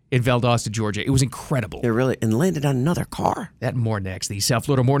 feet in Valdosta, Georgia. It was incredible. And landed on another car. That and more next. The South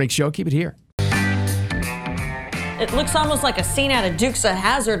Florida Morning Show. Keep it here. It looks almost like a scene out of Dukes of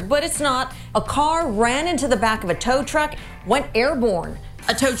Hazzard, but it's not. A car ran into the back of a tow truck, went airborne.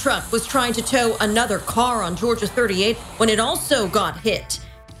 A tow truck was trying to tow another car on Georgia 38 when it also got hit.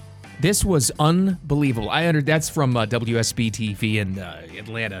 This was unbelievable. That's from WSB TV in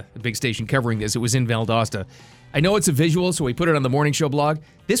Atlanta, the big station covering this. It was in Valdosta. I know it's a visual, so we put it on the morning show blog.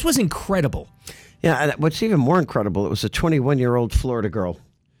 This was incredible. Yeah, what's even more incredible, it was a 21-year-old Florida girl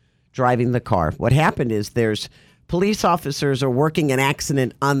driving the car. What happened is there's police officers are working an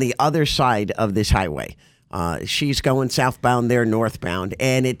accident on the other side of this highway. She's going southbound, they're northbound,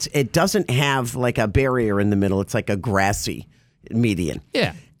 and it doesn't have like a barrier in the middle. It's like a grassy median.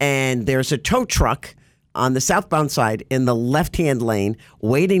 Yeah. And there's a tow truck on the southbound side in the left-hand lane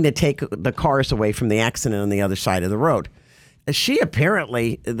waiting to take the cars away from the accident on the other side of the road. She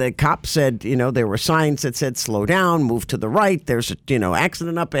apparently, the cop said, there were signs that said, slow down, move to the right. There's a,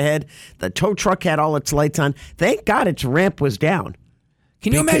 accident up ahead. The tow truck had all its lights on. Thank God its ramp was down.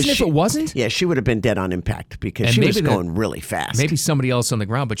 Can you imagine if it wasn't? Yeah, she would have been dead on impact because And she was maybe going really fast. Maybe somebody else on the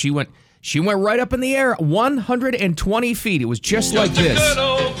ground, but she went right up in the air, 120 feet. It was just like this.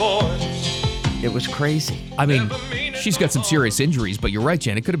 It was crazy. I mean, she's got some serious injuries, but you're right,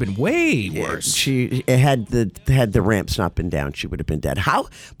 Jen. It could have been way worse. Had the ramps not been down, she would have been dead. How?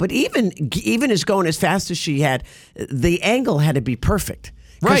 But even as going as fast as she had, the angle had to be perfect.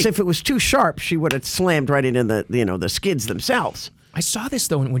 Because Right. if it was too sharp, she would have slammed right into the skids themselves. I saw this,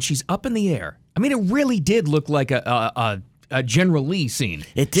 though, when she's up in the air. I mean, it really did look like a General Lee scene.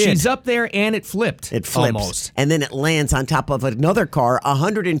 It did. She's up there, and it flipped. It flips. Almost. And then it lands on top of another car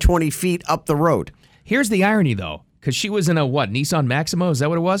 120 feet up the road. Here's the irony, though, because she was in a, Nissan Maxima? Is that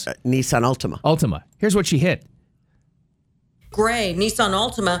what it was? Nissan Altima. Ultima. Here's what she hit. Gray Nissan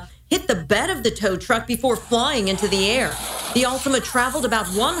Altima hit the bed of the tow truck before flying into the air. The Altima traveled about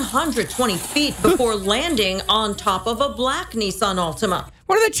 120 feet before landing on top of a black Nissan Altima.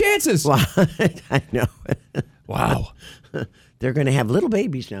 What are the chances? I know. Wow. They're going to have little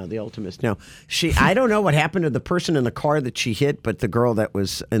babies now, the Ultimates. Now, I don't know what happened to the person in the car that she hit, but the girl that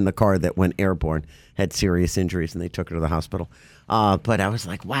was in the car that went airborne had serious injuries, and they took her to the hospital. But I was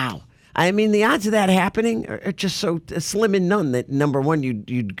like, wow. I mean, the odds of that happening are just so slim and none that, number one,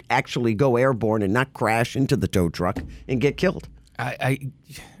 you'd actually go airborne and not crash into the tow truck and get killed. I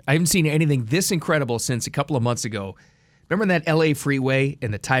haven't seen anything this incredible since a couple of months ago. Remember that L.A. freeway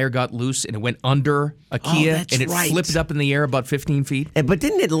and the tire got loose and it went under a Kia and it flipped up in the air about 15 feet? But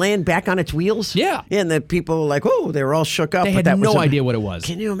didn't it land back on its wheels? Yeah. And the people were like, oh, they were all shook up. They had no idea what it was.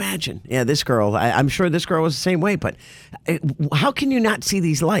 Can you imagine? Yeah, this girl, I'm sure this girl was the same way, but how can you not see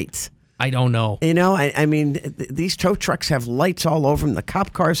these lights? I don't know. You know, I mean, these tow trucks have lights all over them. The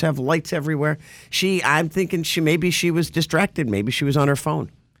cop cars have lights everywhere. I'm thinking maybe she was distracted. Maybe she was on her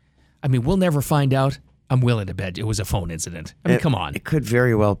phone. I mean, we'll never find out. I'm willing to bet it was a phone incident. I mean, come on. It could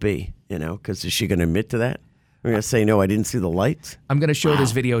very well be, because is she going to admit to that? We're going to say, no, I didn't see the lights? I'm going to show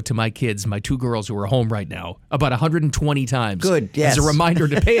this video to my kids, my 2 girls who are home right now, about 120 times. Good, yes. As a reminder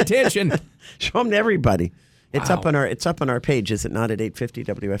to pay attention. Show them to everybody. It's up on our page, is it not, at 850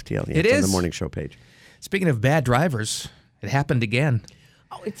 WFTL? Yeah, it it's is. on the morning show page. Speaking of bad drivers, it happened again.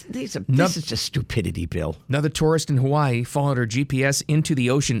 Oh, this is just stupidity, Bill. Another tourist in Hawaii followed her GPS into the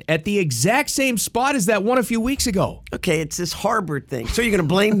ocean at the exact same spot as that one a few weeks ago. Okay, it's this harbor thing. So you're going to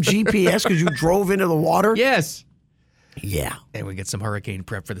blame GPS because you drove into the water? Yes. Yeah. And we get some hurricane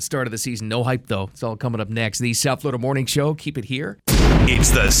prep for the start of the season. No hype, though. It's all coming up next. The South Florida Morning Show. Keep it here. It's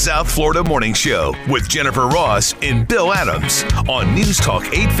the South Florida Morning Show with Jennifer Ross and Bill Adams on News Talk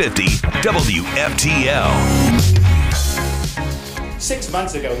 850 WFTL. 6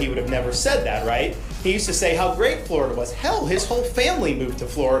 months ago, he would have never said that, right? He used to say how great Florida was. Hell, his whole family moved to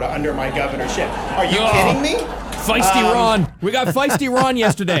Florida under my governorship. Are you kidding me? Feisty Ron. We got Feisty Ron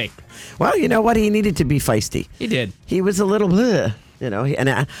yesterday. Well, you know what? He needed to be feisty. He did. He was a little, and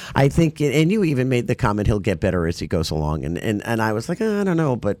I think, and you even made the comment, he'll get better as he goes along. And I was like, I don't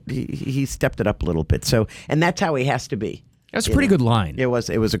know, but he stepped it up a little bit. So, and that's how he has to be. That's a pretty good line. It was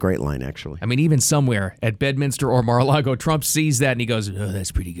a great line, actually. I mean, even somewhere at Bedminster or Mar-a-Lago, Trump sees that and he goes, oh,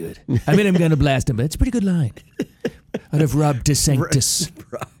 that's pretty good. I mean, I'm going to blast him, but it's a pretty good line. Out of Rob DeSantis.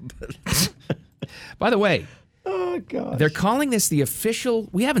 By the way, they're calling this the official,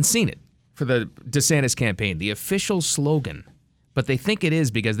 we haven't seen it for the DeSantis campaign, the official slogan. But they think it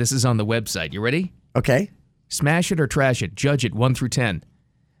is because this is on the website. You ready? Okay. Smash it or trash it. Judge it 1 through 10.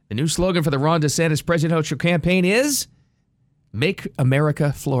 The new slogan for the Ron DeSantis presidential campaign is Make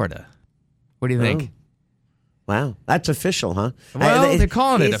America Florida. What do you think? Wow. That's official, huh? Well, they're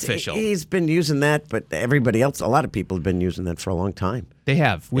calling it official. He's been using that, but everybody else, a lot of people have been using that for a long time. They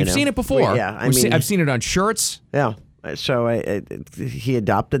have. We've seen it before. I've seen it on shirts. Yeah. So he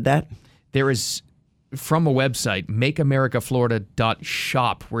adopted that? There is, from a website,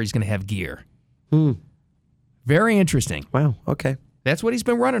 makeamericaflorida.shop, where he's going to have gear. Very interesting. Wow. Okay. That's what he's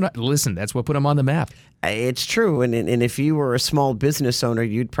been running. Listen, that's what put him on the map. It's true. And if you were a small business owner,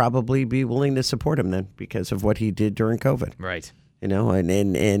 you'd probably be willing to support him then because of what he did during COVID. Right.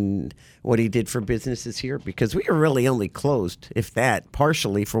 And what he did for businesses here, because we were really only closed, if that,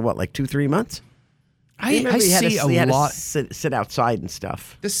 partially for what, like 2-3 months? I see a lot. Sit outside and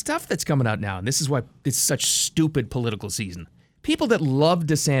stuff. The stuff that's coming out now, and this is why it's such stupid political season. People that loved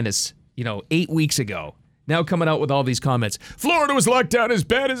DeSantis, 8 weeks ago, now coming out with all these comments. Florida was locked down as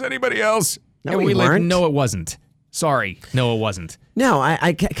bad as anybody else. No, we weren't. No, it wasn't. Sorry. No, it wasn't. No,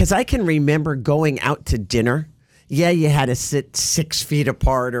 because I can remember going out to dinner. Yeah, you had to sit 6 feet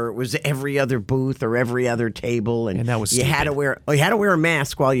apart, or it was every other booth or every other table, and that was you stupid. had to wear a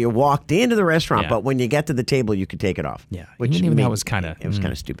mask while you walked into the restaurant. Yeah. But when you get to the table, you could take it off. Yeah, that was kind of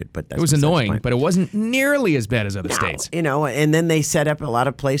stupid, but it was annoying. But it wasn't nearly as bad as other states. And then they set up a lot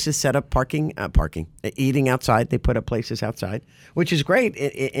of places, set up parking, eating outside. They put up places outside, which is great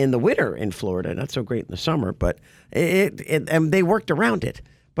in the winter in Florida. Not so great in the summer, but they worked around it.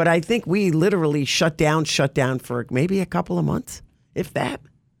 But I think we literally shut down for maybe a couple of months, if that.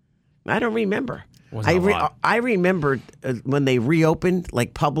 I don't remember. I remember when they reopened,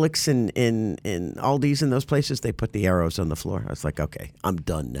 like Publix and Aldi's and those places, they put the arrows on the floor. I was like, okay, I'm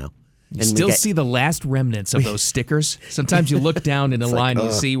done now. You still see the last remnants of those stickers. Sometimes you look down in a line and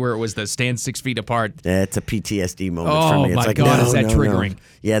you see where it was the stand 6 feet apart. Yeah, it's a PTSD moment for me. It's my God, is that triggering? No.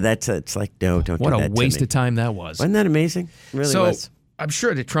 Yeah, it's like, no, don't do that. What a waste of time that was. Wasn't that amazing? It really was. I'm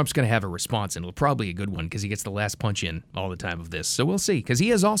sure that Trump's going to have a response, and it'll probably be a good one because he gets the last punch in all the time of this. So we'll see, because he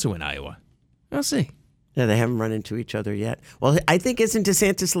is also in Iowa. We'll see. Yeah, they haven't run into each other yet. Well, I think, isn't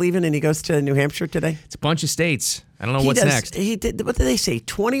DeSantis leaving and he goes to New Hampshire today? It's a bunch of states. I don't know what's next. He did, what did they say?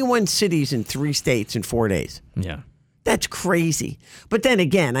 21 cities in 3 states in 4 days. Yeah. That's crazy. But then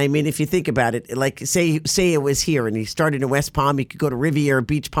again, I mean, if you think about it, like say it was here and he started in West Palm, he could go to Riviera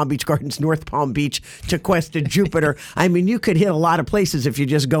Beach, Palm Beach Gardens, North Palm Beach, to Cuesta, Jupiter. I mean, you could hit a lot of places if you're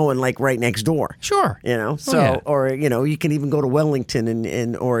just going like right next door. Sure. You know, so or you can even go to Wellington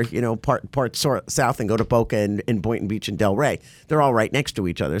and or part south and go to Boca and Boynton Beach and Delray. They're all right next to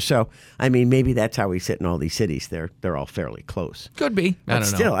each other. So I mean, maybe that's how he's hitting all these cities. They're all fairly close. Could be. I don't know.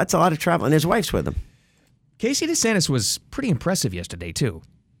 Still, that's a lot of travel, and his wife's with him. Casey DeSantis was pretty impressive yesterday, too.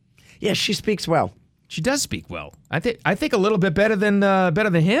 Yeah, she speaks well. She does speak well. I think a little bit better than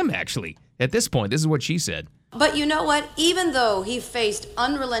him, actually. At this point, this is what she said. But you know what? Even though he faced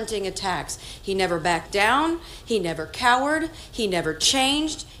unrelenting attacks, he never backed down, he never cowered, he never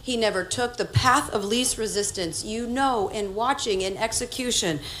changed, he never took the path of least resistance. You know, in watching, in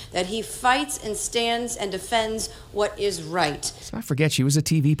execution, that he fights and stands and defends what is right. Let's not forget, she was a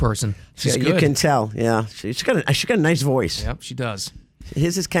TV person. She's good. You can tell, yeah. She's got a nice voice. Yep, she does.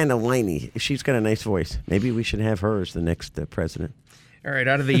 His is kind of whiny. She's got a nice voice. Maybe we should have her as the next president. All right,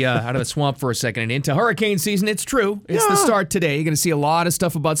 out of the swamp for a second and into hurricane season. It's true. It's the start today. You're going to see a lot of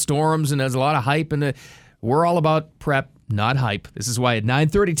stuff about storms, and there's a lot of hype. And we're all about prep, not hype. This is why at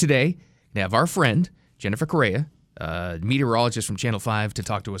 9:30 today, we have our friend Jennifer Correa, meteorologist from Channel 5, to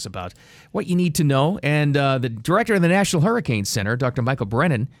talk to us about what you need to know. And the director of the National Hurricane Center, Dr. Michael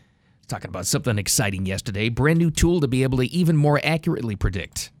Brennan, was talking about something exciting yesterday. Brand new tool to be able to even more accurately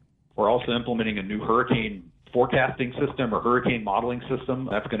predict. We're also implementing a new hurricane forecasting system or hurricane modeling system.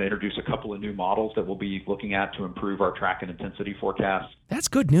 That's going to introduce a couple of new models that we'll be looking at to improve our track and intensity forecasts. That's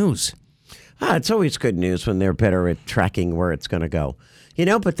good news. It's always good news when they're better at tracking where it's going to go.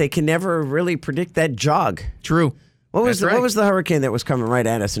 But they can never really predict that jog. True. What was the hurricane that was coming right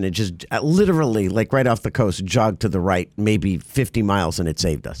at us and it just literally, like right off the coast, jogged to the right, maybe 50 miles, and it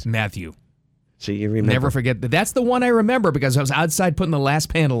saved us? Matthew. So you remember? Never forget that. That's the one I remember because I was outside putting the last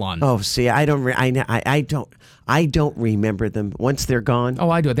panel on. Oh, see, I don't remember them once they're gone. Oh,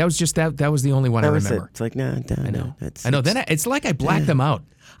 I do. That was just that. That was the only one I remember. It's like no, I know. Then it's like I blacked them out.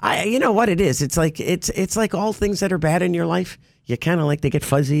 You know what it is? It's like all things that are bad in your life. You kind of like they get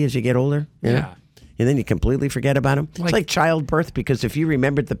fuzzy as you get older. You know? And then you completely forget about them. It's like childbirth, because if you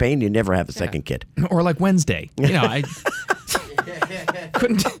remembered the pain, you never have a second kid. Or like Wednesday. I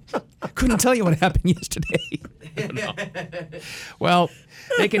couldn't tell you what happened yesterday. Well,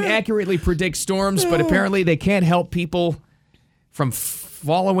 they can accurately predict storms, but apparently they can't help people from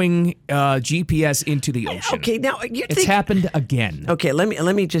following GPS into the ocean. Okay, now it's happened again. Okay,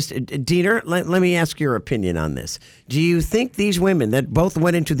 let me just, Diener, let me ask your opinion on this. Do you think these women that both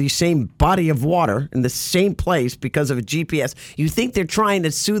went into the same body of water in the same place because of a GPS, you think they're trying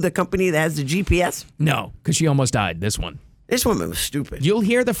to sue the company that has the GPS? No, because she almost died. This one. This woman was stupid. You'll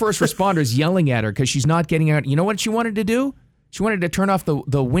hear the first responders yelling at her because she's not getting out. You know what she wanted to do? She wanted to turn off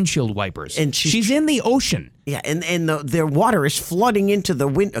the windshield wipers. And she's in the ocean. Yeah, and the water is flooding into the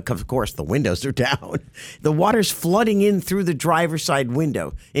window. Of course, the windows are down. The water's flooding in through the driver's side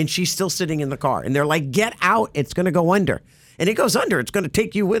window, and she's still sitting in the car. And they're like, get out, it's going to go under. And it goes under, it's going to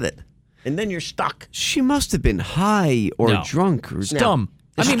take you with it. And then you're stuck. She must have been high or drunk or dumb.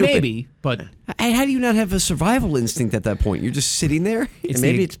 I mean, maybe, but how do you not have a survival instinct at that point? You're just sitting there?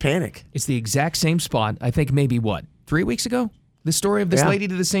 Maybe it's panic. It's the exact same spot. I think maybe, 3 weeks ago? The story of this lady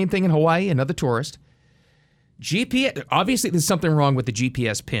did the same thing in Hawaii, another tourist. GPS, obviously there's something wrong with the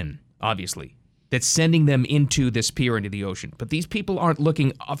GPS pin, obviously, that's sending them into this pier into the ocean. But these people aren't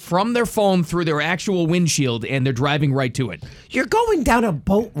looking from their phone through their actual windshield, and they're driving right to it. You're going down a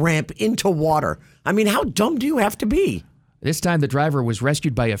boat ramp into water. I mean, how dumb do you have to be? This time the driver was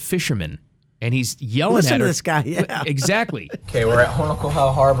rescued by a fisherman, and he's yelling Listen at her. to this guy, yeah. Exactly. Okay, we're at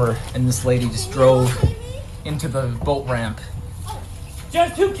Honokohau Harbor, and this lady just drove into the boat ramp.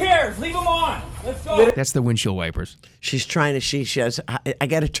 Just who cares? Leave them on. Let's go. That's the windshield wipers. She's trying to. She says, "I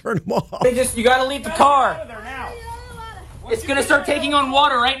got to turn them off." You got to leave the car. It's gonna start taking on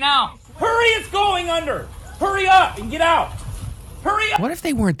water right now. Hurry! It's going under. Hurry up and get out. Hurry up. What if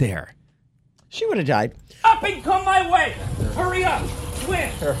they weren't there? She would have died. Up and come my way. Hurry up. Swim.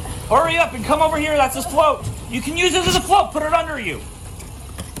 Hurry up and come over here. That's a float. You can use it as a float. Put it under you.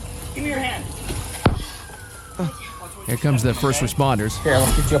 Give me your hand. Here comes the first responders. Here,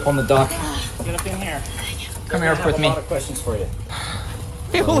 let's get you up on the dock. Get up in here. Come here with me. I have a lot of questions for you.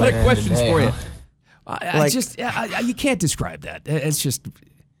 We have a lot of questions for you. You can't describe that. It's just...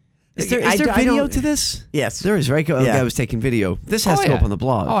 Is there video to this? Yes. There is, right? The guy was taking video. This has to go up on the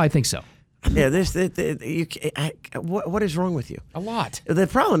blog. Oh, I think so. Yeah, what is wrong with you? A lot. The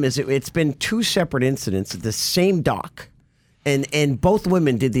problem is it's been two separate incidents at the same dock. And both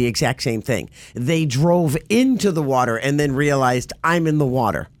women did the exact same thing. They drove into the water and then realized, I'm in the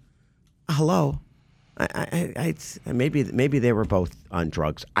water. Hello. Maybe they were both on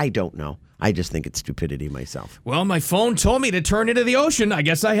drugs. I don't know. I just think it's stupidity myself. Well, my phone told me to turn into the ocean. I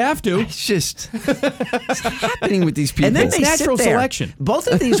guess I have to. It's just what's happening with these people. And then It's they natural sit there. selection. Both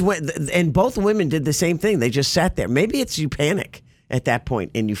of these and both women did the same thing. They just sat there. Maybe it's you panic at that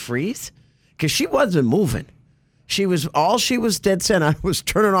point and you freeze because she wasn't moving. She was dead set on was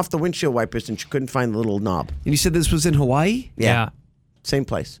turning off the windshield wipers and she couldn't find the little knob. And you said this was in Hawaii? Yeah. Same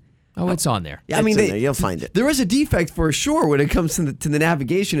place. Oh, it's on there. Yeah, I mean, It's in there. You'll find it. There is a defect for sure when it comes to the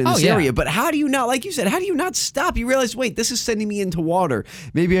navigation in this yeah. area. But how do you not, like you said, how do you not stop? You realize, wait, this is sending me into water.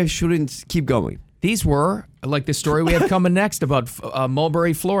 Maybe I shouldn't keep going. These were, like the story we have coming next about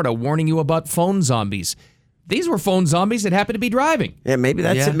Mulberry, Florida, warning you about phone zombies. These were phone zombies that happened to be driving. Yeah, maybe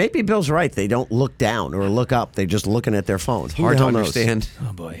that's it. Maybe Bill's right. They don't look down or look up. They're just looking at their phone. Hard to understand.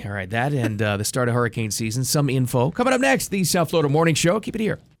 Oh, boy. All right, that and the start of hurricane season. Some info. Coming up next, the South Florida Morning Show. Keep it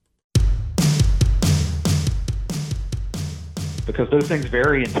here. Because those things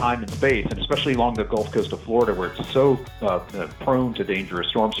vary in time and space, and especially along the Gulf Coast of Florida, where it's so prone to dangerous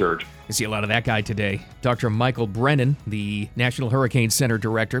storm surge. You see a lot of that guy today. Dr. Michael Brennan, the National Hurricane Center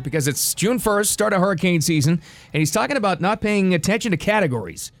director, because it's June 1st, start of hurricane season, and he's talking about not paying attention to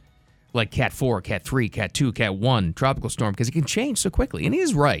categories like Cat 4, Cat 3, Cat 2, Cat 1, tropical storm, because it can change so quickly, and he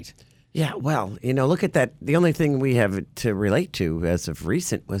is right. Yeah, well, look at that. The only thing we have to relate to as of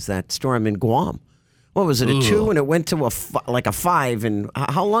recent was that storm in Guam. What was it, a 2 and it went to a 5? And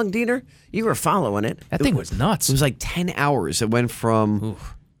how long, Diener? You were following it. That thing was nuts. It was like 10 hours. It went from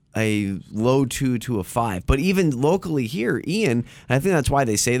a low 2 to a 5. But even locally here, Ian, and I think that's why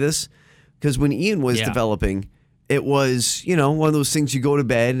they say this, because when Ian was developing, it was, one of those things you go to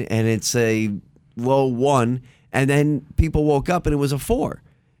bed and it's a low 1, and then people woke up and it was a 4.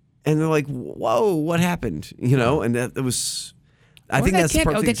 And they're like, whoa, what happened? And that it was... I think that's the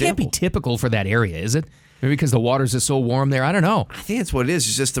perfect that can't be typical for that area, is it? Maybe because the waters are so warm there. I don't know. I think that's what it is.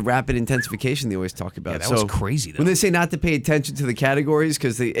 It's just the rapid intensification they always talk about. Yeah, that was crazy, though. When they say not to pay attention to the categories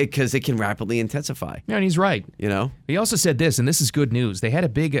because it can rapidly intensify. Yeah, and he's right. He also said this, and this is good news. They had a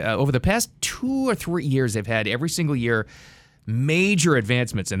big, over the past 2 or 3 years, they've had every single year major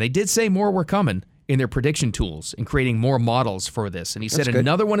advancements, and they did say more were coming in their prediction tools and creating more models for this. And he said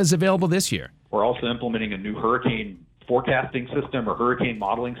another one is available this year. We're also implementing a new hurricane forecasting system or hurricane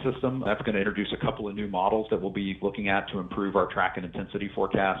modeling system. That's going to introduce a couple of new models that we'll be looking at to improve our track and intensity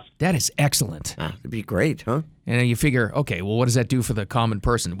forecast. That is excellent. It'd be great, huh? And you figure, okay, well, what does that do for the common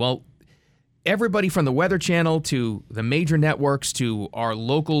person? Well, everybody from the Weather Channel to the major networks to our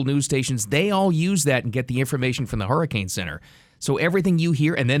local news stations, they all use that and get the information from the Hurricane Center. So everything you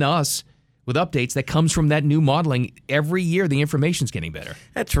hear, and then us, with updates that comes from that new modeling, every year the information's getting better.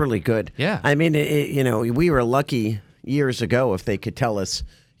 That's really good. Yeah. I mean, we were lucky years ago if they could tell us,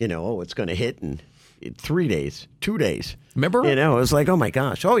 it's going to hit in 3 days, 2 days. Remember? It was like, oh my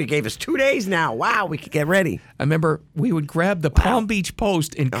gosh. Oh, you gave us 2 days now. Wow, we could get ready. I remember we would grab the Palm Beach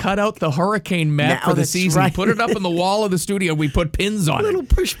Post and cut out the hurricane map for the season, put it up on the wall of the studio, and we put pins on Little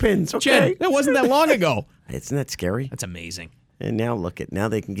push pins, okay. Jen, that wasn't that long ago. Isn't that scary? That's amazing. And now now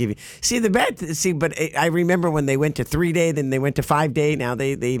they can give you, but I remember when they went to 3 day, then they went to 5 day. Now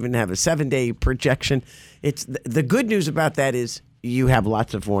they even have a 7 day projection. It's the good news about that is you have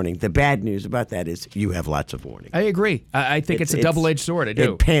lots of warning. The bad news about that is you have lots of warning. I agree. I think it's a double-edged sword. I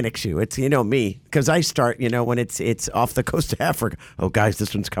do. It panics you. It's me, because I start when it's off the coast of Africa. Oh, guys,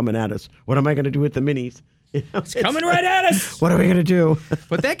 this one's coming at us. What am I going to do with the minis? It's coming right at us. What are we going to do?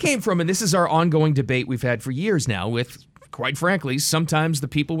 But that came from, and this is our ongoing debate we've had for years now with, quite frankly, sometimes the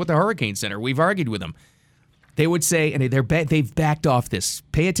people with the Hurricane Center. We've argued with them. They would say, and they've backed off this.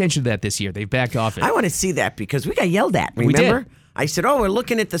 Pay attention to that this year. They've backed off it. I want to see that because we got yelled at. Remember? We did. I said, we're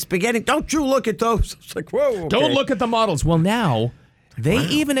looking at the spaghetti. Don't you look at those. It's like, whoa. Okay. Don't look at the models. Well, now they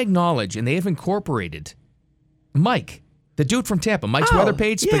even acknowledge, and they have incorporated Mike, the dude from Tampa, Mike's weather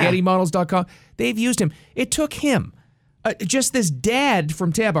page, spaghettymodels.com. They've used him. It took him, just this dad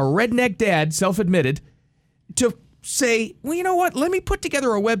from Tampa, redneck dad, self-admitted, to say, well, you know what? Let me put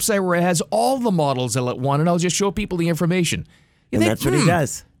together a website where it has all the models all at one, and I'll just show people the information. And that's what he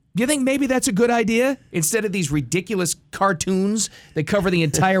does. Do you think maybe that's a good idea? Instead of these ridiculous cartoons that cover the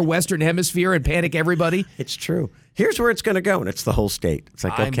entire Western Hemisphere and panic everybody? It's true. Here's where it's going to go, and it's the whole state. It's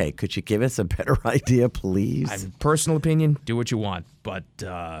like, okay, could you give us a better idea, please? Personal opinion, do what you want. But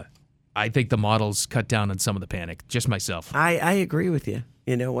I think the models cut down on some of the panic. Just myself. I agree with you.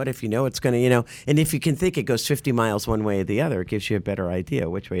 You know what? If you know it's going to, and if you can think it goes 50 miles one way or the other, it gives you a better idea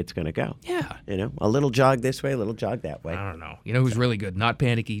which way it's going to go. Yeah. A little jog this way, a little jog that way. I don't know. You know who's really good? Not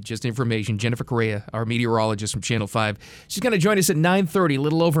panicky, just information. Jennifer Correa, our meteorologist from Channel 5. She's going to join us at 9:30, a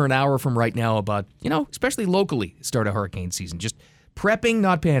little over an hour from right now about, especially locally, start of hurricane season. Just prepping,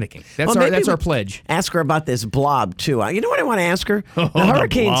 not panicking. That's our pledge. Ask her about this blob, too. You know what I want to ask her? The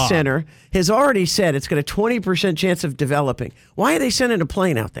Hurricane Center has already said it's got a 20% chance of developing. Why are they sending a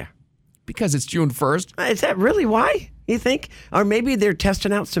plane out there? Because it's June 1st. Is that really why, you think? Or maybe they're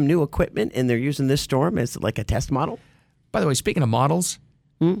testing out some new equipment and they're using this storm as like a test model? By the way, speaking of models,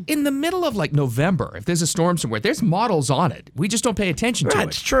 in the middle of November, if there's a storm somewhere, there's models on it. We just don't pay attention to it.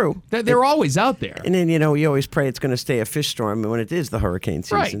 That's true. They're always out there. And then, you always pray it's going to stay a fish storm when it is the hurricane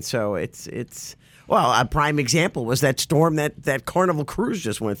season. Right. So it's well, a prime example was that storm that Carnival Cruise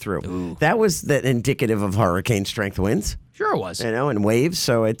just went through. Ooh. That was indicative of hurricane strength winds. Sure it was. And waves.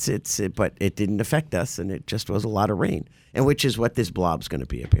 So but it didn't affect us, and it just was a lot of rain, and which is what this blob's going to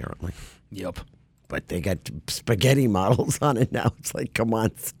be apparently. Yep. But they got spaghetti models on it now. It's like, come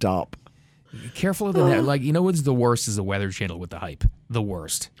on, stop. Be careful of the what's the worst is the Weather Channel with the hype. The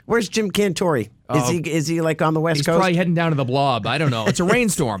worst. Where's Jim Cantori? Is he like on the West Coast? He's probably heading down to the blob. I don't know. It's a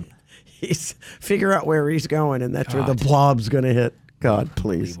rainstorm. He's figure out where he's going, and that's where the blob's going to hit. God,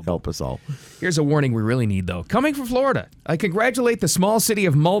 please help us all. Here's a warning we really need, though. Coming from Florida, I congratulate the small city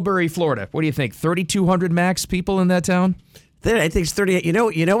of Mulberry, Florida. What do you think? 3,200 max people in that town? I think it's 38.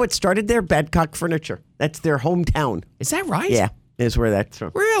 You know what started there? Badcock Furniture. That's their hometown. Is that right? Yeah, is where that's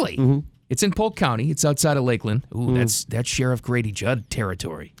from. Really? Mm-hmm. It's in Polk County. It's outside of Lakeland. Ooh, that's Sheriff Grady Judd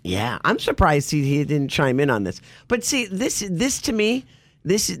territory. Yeah, I'm surprised he didn't chime in on this. But see, this to me,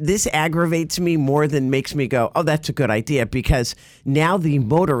 this aggravates me more than makes me go, oh, that's a good idea, because now the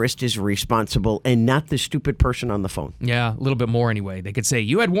motorist is responsible and not the stupid person on the phone. Yeah, a little bit more anyway. They could say,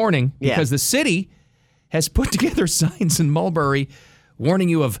 you had warning, because the city has put together signs in Mulberry warning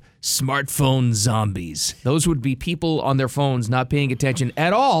you of smartphone zombies. Those would be people on their phones not paying attention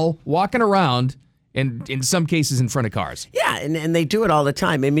at all, walking around, and in some cases in front of cars. Yeah, and they do it all the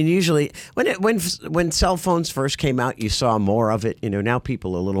time. I mean, usually when cell phones first came out, you saw more of it. Now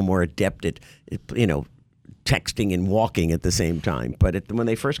people are a little more adept at, texting and walking at the same time. But when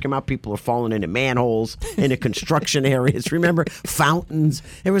they first came out, people were falling into manholes, into construction areas. Remember, fountains?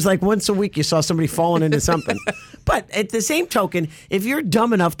 It was like once a week you saw somebody falling into something. But at the same token, if you're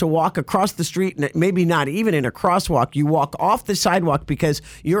dumb enough to walk across the street, and maybe not even in a crosswalk, you walk off the sidewalk because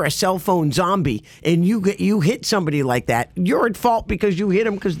you're a cell phone zombie, and you hit somebody like that, you're at fault because you hit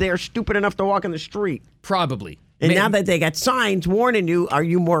them because they're stupid enough to walk in the street. Probably. And now that they got signs warning you, are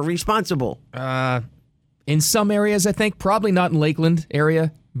you more responsible? In some areas, I think. Probably not in Lakeland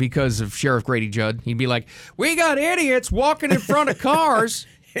area because of Sheriff Grady Judd. He'd be like, we got idiots walking in front of cars.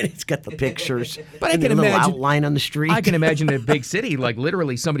 And it's got the pictures. But I can a little imagine outline on the street. I can imagine in a big city, like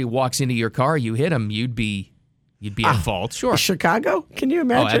literally somebody walks into your car, you hit them, you'd be at fault. Sure. Chicago? Can you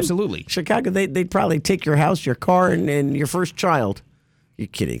imagine? Oh, absolutely. Chicago, they'd probably take your house, your car, and your first child. You're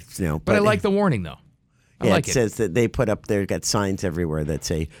kidding. But I like the warning, though. It says that they put up there, got signs everywhere that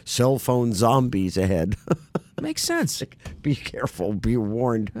say cell phone zombies ahead. Makes sense. Be careful, be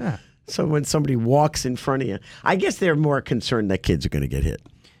warned. Yeah. So when somebody walks in front of you, I guess they're more concerned that kids are going to get hit.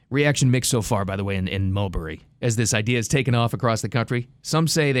 Reaction mixed so far, by the way, in Mulberry, as this idea is taken off across the country. Some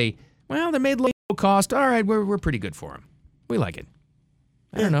say they're made low cost. All right, we're pretty good for them. We like it.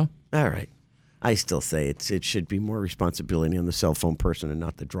 I don't know. All right. I still say it should be more responsibility on the cell phone person and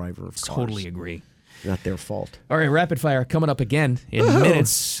not the driver of cars. Totally agree. Not their fault. All right, Rapid Fire coming up again in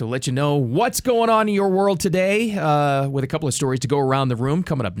minutes. So let you know what's going on in your world today with a couple of stories to go around the room.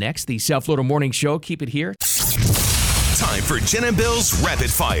 Coming up next, the South Florida Morning Show. Keep it here. Time for Jen and Bill's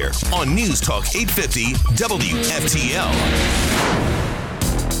Rapid Fire on News Talk 850 WFTL.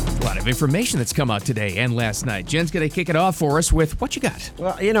 A lot of information that's come out today and last night. Jen's going to kick it off for us with what you got.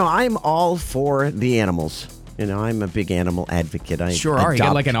 Well, I'm all for the animals. I'm a big animal advocate. Sure are. You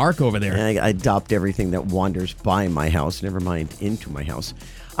got like an ark over there. I adopt everything that wanders by my house, never mind into my house.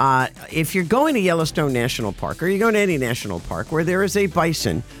 If you're going to Yellowstone National Park, or you're going to any national park where there is a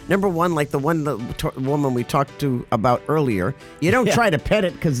bison, number one, like the woman we talked to about earlier, you don't try to pet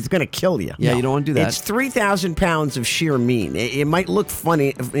it because it's going to kill you. Yeah, you don't want to do that. It's 3,000 pounds of sheer mean. It might look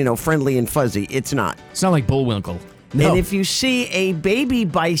funny, friendly and fuzzy. It's not. It's not like Bullwinkle. No. And if you see a baby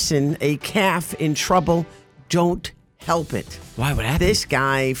bison, a calf in trouble, don't help it. Why would happen? This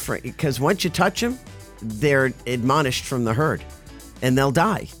guy, because once you touch them, they're admonished from the herd, and they'll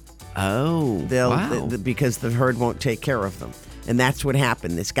die. Oh, wow. Because the herd won't take care of them. And that's what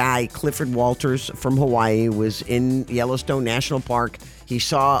happened. This guy, Clifford Walters from Hawaii, was in Yellowstone National Park. He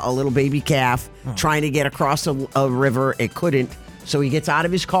saw a little baby calf trying to get across a river. It couldn't. So he gets out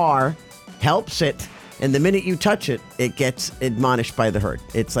of his car, helps it, and the minute you touch it, it gets admonished by the herd.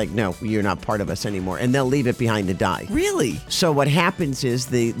 It's like, no, you're not part of us anymore. And they'll leave it behind to die. Really? So what happens is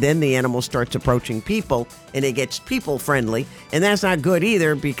then the animal starts approaching people, and it gets people friendly. And that's not good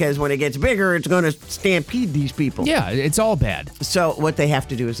either, because when it gets bigger, it's going to stampede these people. Yeah, it's all bad. So what they have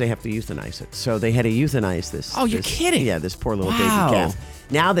to do is they have to euthanize it. So they had to euthanize this. Oh, you're kidding. Yeah, this poor little Wow. baby calf.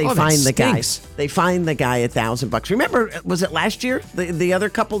 Now they Oh, that find the guy. stinks. They find the guy $1,000. Remember, was it last year? The other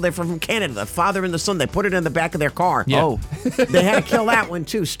couple, they're from Canada, the father and the son. They put it in the back of their car. Yeah. Oh, they had to kill that one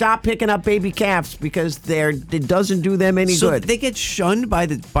too. Stop picking up baby calves because it doesn't do them any So good. they get shunned by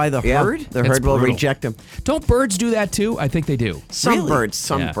the herd? The That's herd will brutal. reject them. Don't birds do that too? I think they do. Some Really?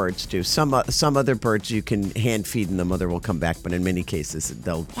 birds do. Some other birds you can hand feed and the mother will come back, but in many cases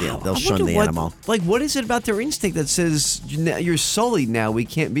they'll I shun wonder the animal. Like, what is it about their instinct that says you're sullied now? We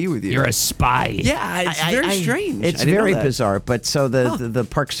can't be with you. You're a spy. Yeah, it's very strange. It's I didn't know very that. bizarre. But so the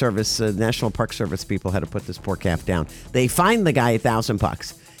Park Service, National Park Service people had to put this poor calf down. They fined the guy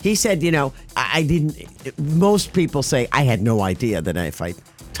 $1,000. He said, I didn't. Most people say I had no idea that if I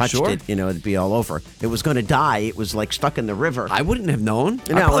touched Sure. it, it'd be all over. It was going to die. It was like stuck in the river. I wouldn't have known.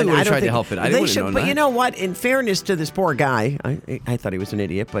 I No, probably and would have don't tried to think- help it. I they wouldn't should- have known But that. you know what? In fairness to this poor guy, I thought he was an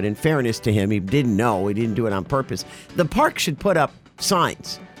idiot, but in fairness to him, he didn't know. He didn't do it on purpose. The park should put up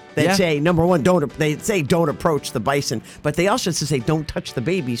signs that say, number one, don't approach the bison, but they also say don't touch the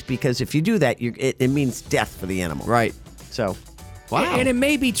babies, because if you do that, it means death for the animal. Right. So, Wow. And it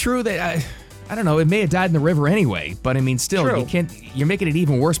may be true that I don't know. It may have died in the river anyway, but I mean, still, True. you can't. You're making it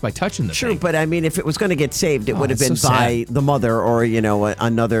even worse by touching the true, thing. but I mean, if it was going to get saved, it would have that's been so by the mother or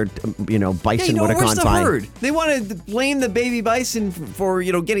another bison would have where's gone the by. herd? They want to blame the baby bison for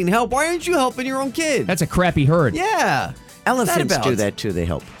getting help. Why aren't you helping your own kid? That's a crappy herd. Yeah. Elephants about? do that too. They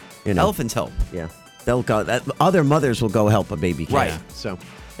help. Elephants help. Yeah, they'll go. Other mothers will go help a baby calf. Right. So,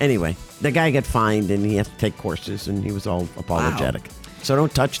 anyway, the guy got fined and he has to take courses, and he was all apologetic. So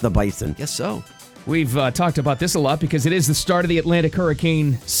don't touch the bison. Guess so. We've talked about this a lot because it is the start of the Atlantic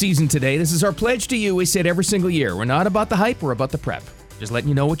hurricane season today. This is our pledge to you. We say it every single year. We're not about the hype. We're about the prep. Just letting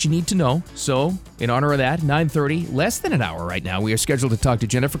you know what you need to know. So, in honor of that, 9:30, less than an hour right now, we are scheduled to talk to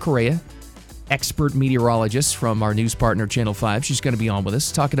Jennifer Correa, expert meteorologist from our news partner, Channel 5. She's going to be on with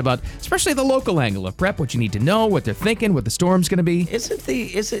us, talking about especially the local angle of prep, what you need to know, what they're thinking, what the storm's going to be. Is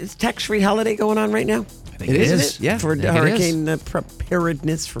it tax-free holiday going on right now? I think it is. Isn't it? Yeah, For I think it hurricane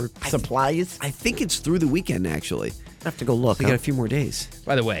preparedness for supplies. I think it's through the weekend, actually. I have to go look. We got a few more days.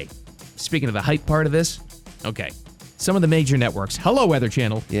 By the way, speaking of the hype part of this, okay, some of the major networks, hello Weather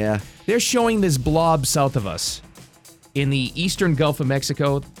Channel, Yeah. they're showing this blob south of us in the eastern Gulf of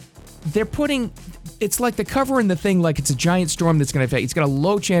Mexico. They're putting, it's like they're covering the thing like it's a giant storm that's going to affect. It's got a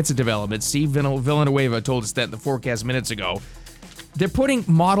low chance of development. Steve Villanueva told us that in the forecast minutes ago. They're putting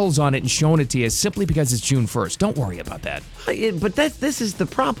models on it and showing it to you simply because it's June 1st. Don't worry about that. But this is the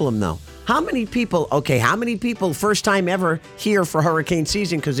problem, though. How many people first time ever here for hurricane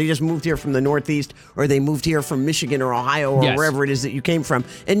season because they just moved here from the Northeast, or they moved here from Michigan or Ohio or Yes. wherever it is that you came from,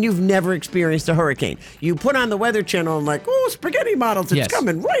 and you've never experienced a hurricane? You put on the Weather Channel and like, oh, spaghetti models, it's Yes.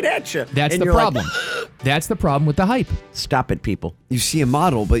 coming right at you. That's And the you're like, problem. That's the problem with the hype. Stop it, people. You see a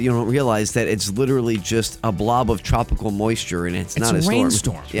model, but you don't realize that it's literally just a blob of tropical moisture, and it's not a a storm.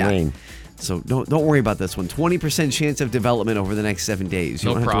 rainstorm. Yeah. Rain. So don't worry about this one. 20% chance of development over the next 7 days. You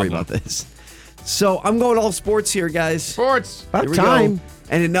No don't have to worry problem. about this. So I'm going all sports here, guys. Sports. About Here we time. go.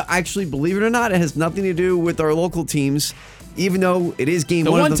 And actually, believe it or not, it has nothing to do with our local teams, even though it is game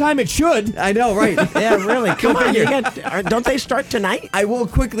The one. one time it should. I know, right? Yeah, really. Come on. Don't they start tonight? I will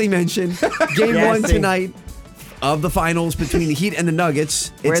quickly mention game Yeah, one see. tonight of the finals between the Heat and the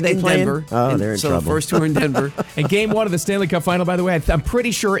Nuggets. Where It's are they in playing? Denver. Oh, they're in so trouble. the first two are in Denver. And game one of the Stanley Cup final, by the way, I'm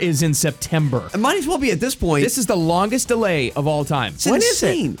pretty sure is in September. It might as well be at this point. This is the longest delay of all time. It's When is it?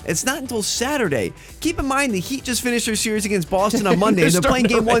 insane. It's not until Saturday. Keep in mind, the Heat just finished their series against Boston on Monday, and they're playing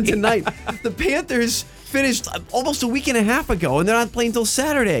game one tonight. The Panthers finished almost a week and a half ago, and they're not playing until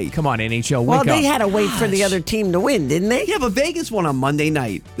Saturday. Come on, NHL, Well, wake they up. had to wait for the other team to win, didn't they? Yeah, but Vegas won on Monday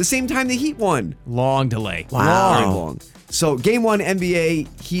night, the same time the Heat won. Long delay. Wow. Very long. So game one,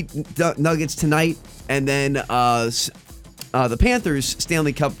 NBA Heat Nuggets tonight, and then the Panthers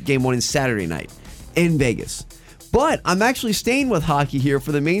Stanley Cup game one is Saturday night in Vegas. But I'm actually staying with hockey here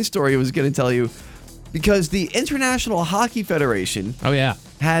for the main story I was going to tell you. because the International Hockey Federation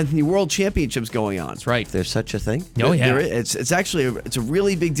had the World Championships going on. That's right. There's such a thing? Oh, yeah. It's actually it's a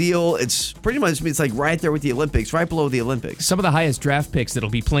really big deal. It's pretty much it's like right there with the Olympics, right below the Olympics. Some of the highest draft picks that'll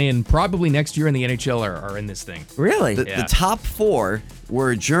be playing probably next year in the NHL are in this thing. Really? The top 4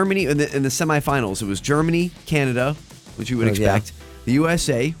 were Germany in the semifinals. It was Germany, Canada, which you would expect, the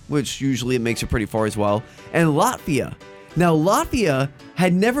USA, which usually it makes it pretty far as well, and Latvia. Now, Latvia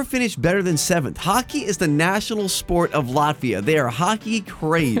had never finished better than 7th. Hockey is the national sport of Latvia. They are hockey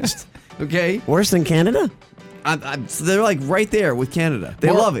crazed. Okay? Worse than Canada? They're like right there with Canada. They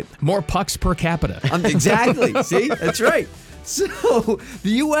love it. More pucks per capita. Exactly. See? That's right. So, the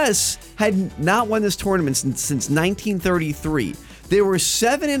U.S. had not won this tournament since 1933. They were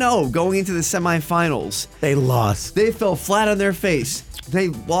 7-0 going into the semifinals. They lost. They fell flat on their face. They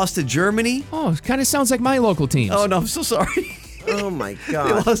lost to Germany. Oh, it kind of sounds like my local teams. Oh, no, I'm so sorry. Oh, my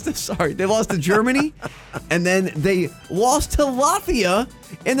God. They lost to Germany, and then they lost to Latvia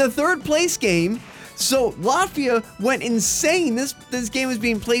in the 3rd place game. So Latvia went insane. This game was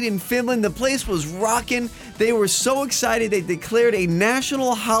being played in Finland. The place was rocking. They were so excited they declared a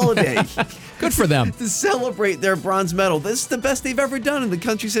national holiday. Good for them. To celebrate their bronze medal. This is the best they've ever done in the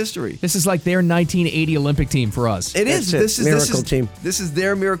country's history. This is like their 1980 Olympic team for us. It is. This is miracle team. This is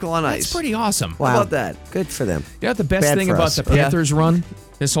their miracle on ice. That's pretty awesome. Wow. How about that? Good for them. You know what the best Bad thing for about us. the Panthers run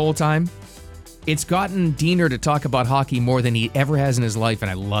this whole time? It's gotten Diener to talk about hockey more than he ever has in his life,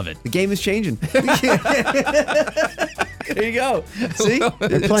 and I love it. The game is changing. There you go. See?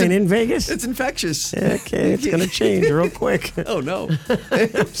 They're playing in Vegas? It's infectious. Okay, it's going to change real quick. Oh, no.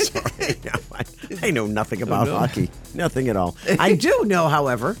 I'm sorry. No, I know nothing about hockey. Nothing at all. I do know,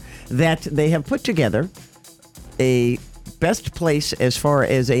 however, that they have put together a best place as far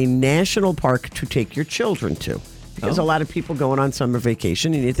as a national park to take your children to. Because a lot of people going on summer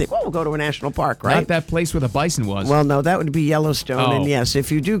vacation, and you think, well, we'll go to a national park, right? Not that place where the bison was. Well, no, that would be Yellowstone. Oh. And yes,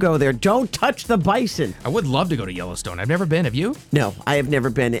 if you do go there, don't touch the bison. I would love to go to Yellowstone. I've never been. Have you? No, I have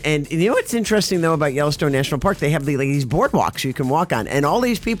never been. And you know what's interesting, though, about Yellowstone National Park? They have these boardwalks you can walk on. And all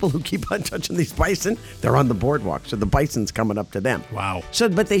these people who keep on touching these bison, they're on the boardwalk. So the bison's coming up to them. Wow. So,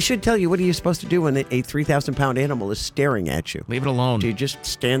 but they should tell you, what are you supposed to do when a 3,000-pound animal is staring at you? Leave it alone. Do you just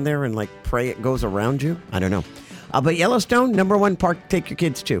stand there and, pray it goes around you? I don't know. But Yellowstone, number 1 park to take your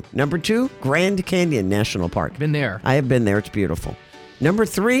kids to. Number 2, Grand Canyon National Park. Been there. I have been there. It's beautiful. Number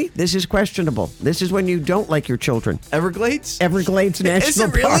 3, this is questionable. This is when you don't like your children. Everglades? Everglades National Is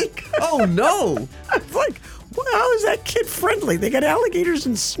it really? Park. Oh, no. I was like, well, how is that kid friendly? They got alligators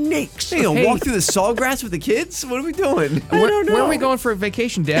and snakes. Hey, walk through the sawgrass with the kids? What are we doing? I don't know. Where are we going for a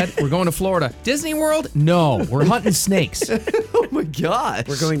vacation, Dad? We're going to Florida. Disney World? No, we're hunting snakes. Oh, my gosh.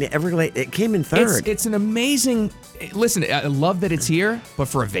 We're going to Everglades. It came in 3rd. It's an amazing... Listen, I love that it's here, but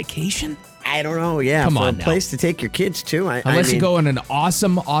for a vacation? I don't know, yeah. Come for on a now. place to take your kids to. Unless you go on an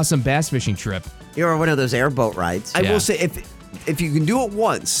awesome bass fishing trip. You're one of those airboat rides. I will say, if you can do it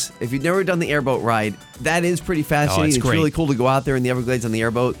once, if you've never done the airboat ride, that is pretty fascinating. it's It's great. really cool to go out there in the Everglades on the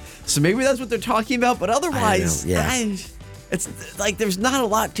airboat. So maybe that's what they're talking about. But otherwise, it's like there's not a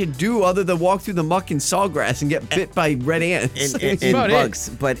lot to do other than walk through the muck and sawgrass and get bit by red ants and bugs.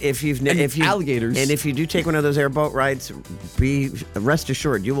 But if you alligators, and if you do take one of those airboat rides, rest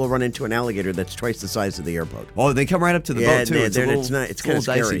assured you will run into an alligator that's twice the size of the airboat. Oh, they come right up to the boat too. It's kind of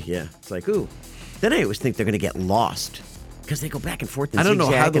scary. Dicey. Yeah, it's like ooh. Then I always think they're going to get lost because they go back and forth. And I don't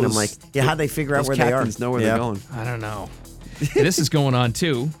know how and I'm like, how they figure out where they are. Know where they're going. I don't know. This is going on,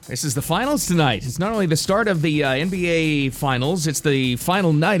 too. This is the finals tonight. It's not only the start of the NBA finals, it's the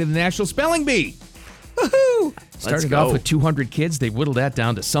final night of the National Spelling Bee. Woohoo! Started off with 200 kids. They whittled that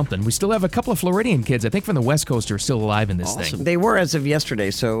down to something. We still have a couple of Floridian kids, I think from the West Coast, are still alive in this thing. They were as of yesterday,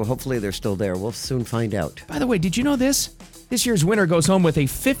 so hopefully they're still there. We'll soon find out. By the way, did you know this? This year's winner goes home with a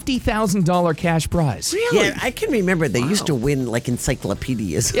 $50,000 cash prize. Really? Yeah, I can remember they used to win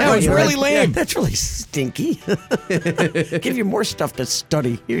encyclopedias. Yeah, it was really lame. That's really stinky. Give you more stuff to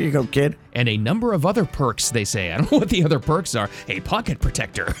study. Here you go, kid. And a number of other perks, they say. I don't know what the other perks are. A pocket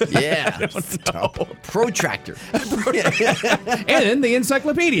protector. Yeah. I don't know. Protractor. And the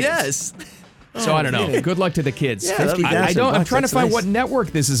encyclopedia. Yes. So I don't know. Good luck to the kids. Yeah, I'm trying to find nice. what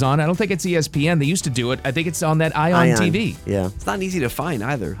network this is on. I don't think it's ESPN. They used to do it. I think it's on that Ion TV. Yeah. It's not easy to find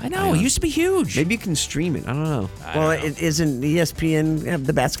either. I know. It used to be huge. Maybe you can stream it. I don't know. Isn't ESPN have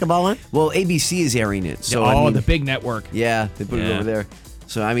the basketball on? Well, ABC is airing it. So the big network. Yeah, they put it over there.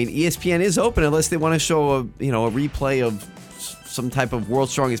 So I mean, ESPN is open unless they want to show a replay of some type of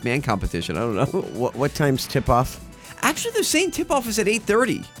World's Strongest Man competition. I don't know. What time's tip off? Actually, they're saying tip off is at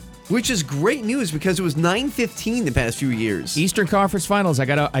 8:30. Which is great news because it was 9:15 the past few years. Eastern Conference Finals.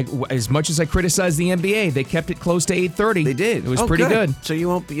 As much as I criticize the NBA, they kept it close to 8:30. They did. It was pretty good. So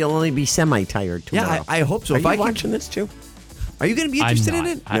you'll only be semi-tired tomorrow. Yeah, I hope so. Are If you I can- watching this too? Are you going to be interested in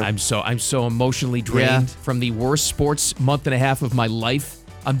it? I'm so emotionally drained from the worst sports month and a half of my life.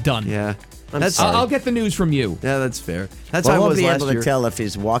 I'm done. Yeah. I'll get the news from you. Yeah, that's fair. That's Well, how I we'll was be last able year. to tell if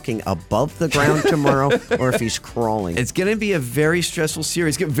he's walking above the ground tomorrow or if he's crawling. It's going to be a very stressful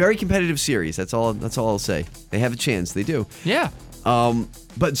series, very competitive series. That's all I'll say. They have a chance. They do. Yeah.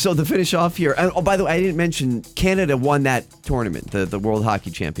 But so to finish off here, oh, by the way, I didn't mention Canada won that tournament, the World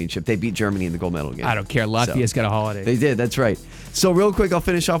Hockey Championship. They beat Germany in the gold medal game. I don't care. Latvia's got a holiday. They did. That's right. So real quick, I'll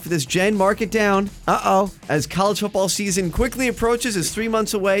finish off with this. Jen, mark it down. As college football season quickly approaches, it's 3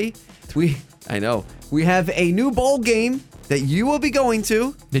 months away. I know. We have a new bowl game that you will be going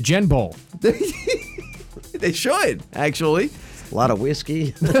to. The Jen Bowl. They should, actually. A lot of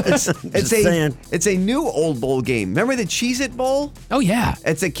whiskey. It's a new old bowl game. Remember the Cheez-It Bowl? Oh, yeah.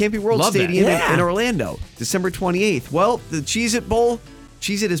 It's at Camping World Love that. Stadium Yeah. in Orlando, December 28th. Well, the Cheez-It Bowl,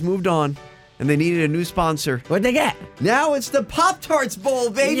 Cheez-It has moved on, and they needed a new sponsor. What'd they get? Now it's the Pop-Tarts Bowl,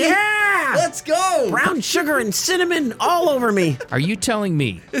 baby. Yeah! Let's go. Brown sugar and cinnamon all over me. Are you telling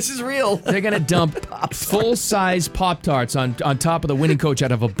me This is real. they're going to dump full-size Pop-Tarts on top of the winning coach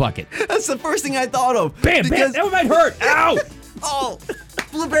out of a bucket? That's the first thing I thought of. Bam, bam, that might hurt. Ow! Oh,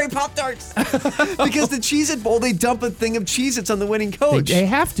 blueberry Pop-Tarts. Because the Cheez-It Bowl, they dump a thing of Cheez-Its on the winning coach. They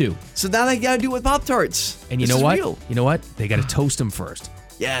have to. So now they got to do it with Pop-Tarts. And you This know is what? real. You know what? They got to toast them first.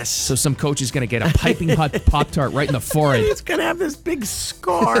 Yes. So some coach is going to get a piping hot Pop-Tart right in the forehead. He's going to have this big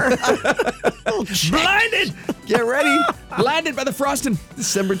scar. Blinded! Get ready. Blinded by the frosting.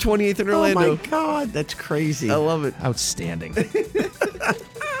 December 28th in Oh, Orlando. my God. That's crazy. I love it. Outstanding.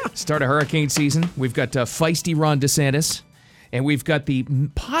 Start of hurricane season. We've got feisty Ron DeSantis, and we've got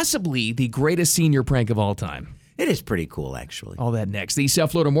possibly the greatest senior prank of all time. It is pretty cool, actually. All that next. The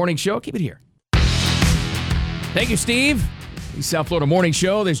South Florida Morning Show. Keep it here. Thank you, Steve. The South Florida Morning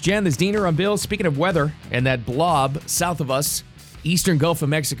Show. There's Jen, there's Diener, I'm Bill. Speaking of weather and that blob south of us, eastern Gulf of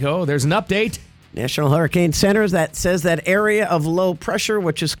Mexico, there's an update. National Hurricane Center that says that area of low pressure,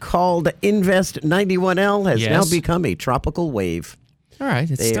 which is called Invest 91L, has now become a tropical wave. All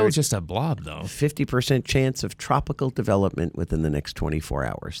right. It's They still are just a blob, though. 50% chance of tropical development within the next 24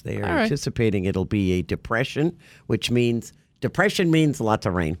 hours. They are All right. anticipating it'll be a depression, which means depression means lots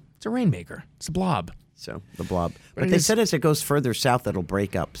of rain. It's a rainmaker. It's a blob. So the blob. But But it they is- said as it goes further south, it'll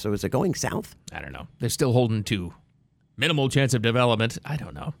break up. So is it going south? I don't know. They're still holding to minimal chance of development. I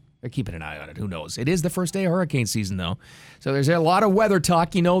don't know. They're keeping an eye on it. Who knows? It is the first day of hurricane season, though. So there's a lot of weather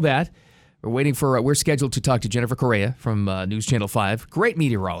talk. You know that. We're scheduled to talk to Jennifer Correa from News Channel 5. Great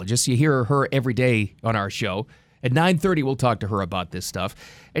meteorologist. You hear her every day on our show. At 9:30, we'll talk to her about this stuff.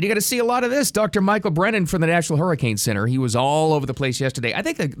 And you're going to see a lot of this. Dr. Michael Brennan from the National Hurricane Center. He was all over the place yesterday. I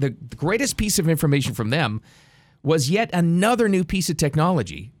think the greatest piece of information from them was yet another new piece of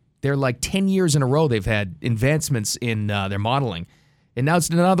technology. They're like 10 years in a row they've had advancements in their modeling. And now it's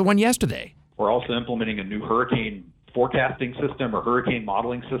another one yesterday. We're also implementing a new hurricane forecasting system or hurricane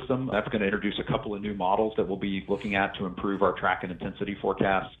modeling system. That's going to introduce a couple of new models that we'll be looking at to improve our track and intensity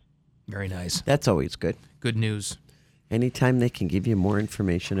forecasts. Very nice. That's always good. Good news. Anytime they can give you more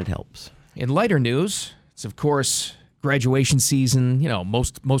information, it helps. In lighter news, it's of course graduation season. You know,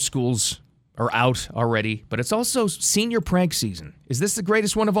 most schools are out already, but it's also senior prank season. Is this the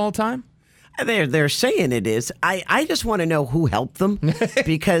greatest one of all time? They're saying it is. I just want to know who helped them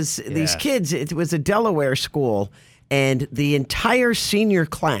because these kids, it was a Delaware school, and the entire senior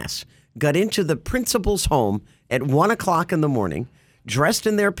class got into the principal's home at 1 o'clock in the morning, dressed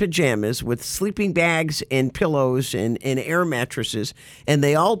in their pajamas with sleeping bags and pillows and air mattresses, and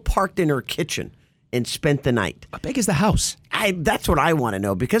they all parked in her kitchen and spent the night. How big is the house? That's what I want to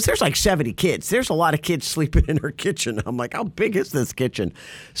know because there's like 70 kids. There's a lot of kids sleeping in her kitchen. I'm like, how big is this kitchen?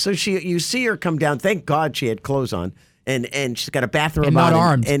 So you see her come down. Thank God she had clothes on. And she's got a bathrobe And not on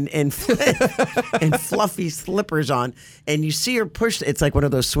armed. and fluffy slippers on. And you see her push. It's like one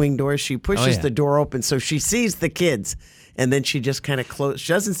of those swing doors. She pushes the door open so she sees the kids. And then she just kind of closes.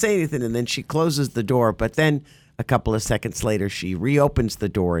 She doesn't say anything. And then she closes the door. But then a couple of seconds later, she reopens the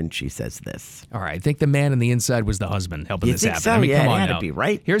door and she says this. All right. I think the man on the inside was the husband helping You this think happen. so? I mean, Yeah, come it on had to now. be,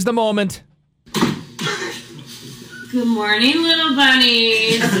 right? Here's the moment. Good morning, little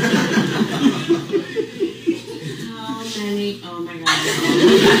bunnies. How many? Oh my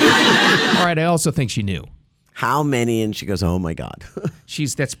God. All right. I also think she knew. how many? And she goes, oh, my God.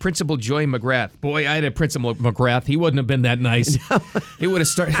 That's Principal Joy McGrath. Boy, I had a Principal McGrath. He wouldn't have been that nice. He would have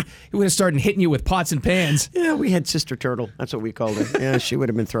started hitting you with pots and pans. Yeah, we had Sister Turtle. That's what we called her. Yeah, she would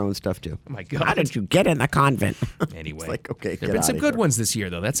have been throwing stuff, too. Oh, my God. How did you get in the convent? Anyway. It's like, okay, there have been some good ones this year,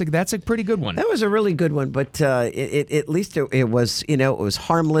 though. That's a pretty good one. That was a really good one, but at least it was, it was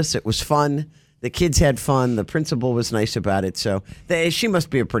harmless. It was fun. The kids had fun. The principal was nice about it. So she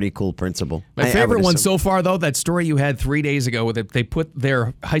must be a pretty cool principal. My favorite one so far, though, that story you had 3 days ago, that they put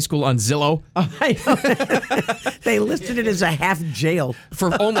their high school on Zillow. They listed it as a half jail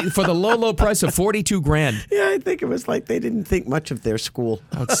for the low price of $42,000. Yeah, I think it was like they didn't think much of their school.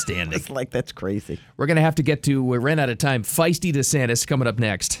 Outstanding. It's like, that's crazy. We're going to have to get to, we ran out of time, Feisty DeSantis coming up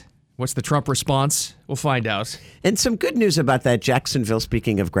next. What's the Trump response? We'll find out. And some good news about that Jacksonville,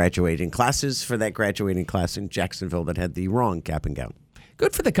 speaking of graduating classes, for that graduating class in Jacksonville that had the wrong cap and gown.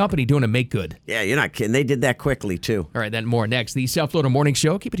 Good for the company doing a make good. Yeah, you're not kidding. They did that quickly, too. All right, then more next. The South Florida Morning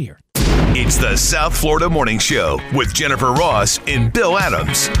Show. Keep it here. It's the South Florida Morning Show with Jennifer Ross and Bill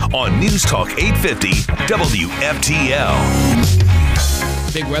Adams on News Talk 850 WFTL.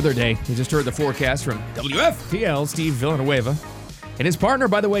 Big weather day. We just heard the forecast from WFTL, Steve Villanueva. And his partner,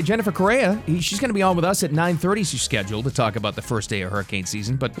 by the way, Jennifer Correa, she's going to be on with us at 9:30. She's scheduled to talk about the first day of hurricane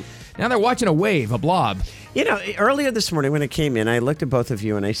season. But now they're watching a wave, a blob. Earlier this morning when I came in, I looked at both of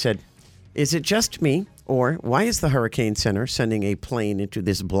you and I said, is it just me? Or why is the Hurricane Center sending a plane into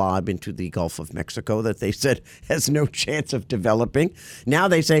this blob into the Gulf of Mexico that they said has no chance of developing? Now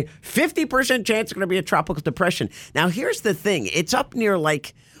they say 50% chance it's going to be a tropical depression. Now, here's the thing. It's up near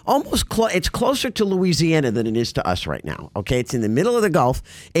it's closer to Louisiana than it is to us right now. Okay, it's in the middle of the Gulf.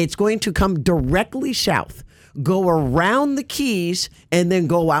 It's going to come directly south, go around the Keys, and then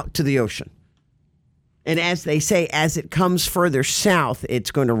go out to the ocean. And as they say, as it comes further south,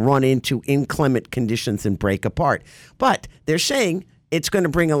 it's going to run into inclement conditions and break apart. But they're saying it's going to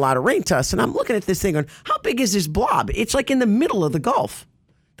bring a lot of rain to us. And I'm looking at this thing going, how big is this blob? It's like in the middle of the Gulf.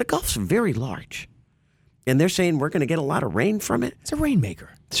 The Gulf's very large. And they're saying we're going to get a lot of rain from it. It's a rainmaker.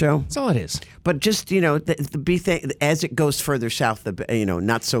 So that's all it is. But just, as it goes further south,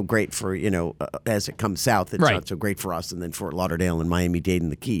 not so great for, as it comes south, it's not so great for us. And then Fort Lauderdale and Miami-Dade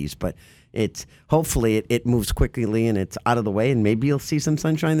and the Keys. But hopefully it moves quickly and it's out of the way. And maybe you'll see some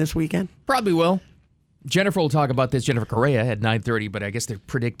sunshine this weekend. Probably will. Jennifer will talk about this, Jennifer Correa, at 9:30. But I guess they're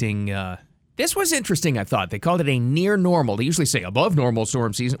predicting... this was interesting, I thought. They called it a near normal. They usually say above normal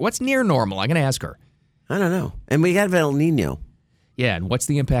storm season. What's near normal? I'm going to ask her. I don't know. And we got El Nino. Yeah, and what's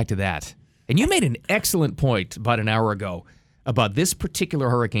the impact of that? And you made an excellent point about an hour ago about this particular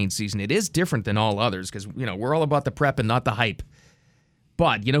hurricane season. It is different than all others because, we're all about the prep and not the hype.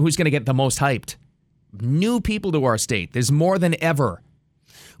 But you know who's going to get the most hyped? New people to our state. There's more than ever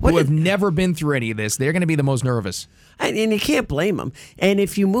who have never been through any of this. They're going to be the most nervous. And you can't blame them. And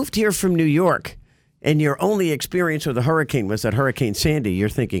if you moved here from New York and your only experience with a hurricane was that Hurricane Sandy, you're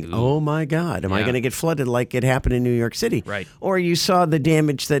thinking, oh, my God, am I going to get flooded like it happened in New York City? Right. Or you saw the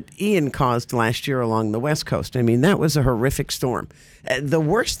damage that Ian caused last year along the West Coast. I mean, that was a horrific storm. The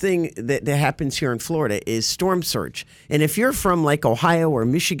worst thing that happens here in Florida is storm surge. And if you're from like Ohio or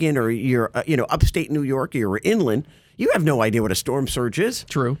Michigan or you're, upstate New York or you're inland, you have no idea what a storm surge is.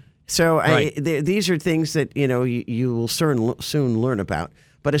 True. So these are things that, you will soon learn about.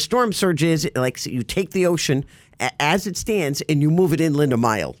 But a storm surge is like you take the ocean as it stands and you move it inland a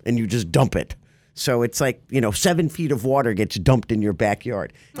mile and you just dump it. So it's like, 7 feet of water gets dumped in your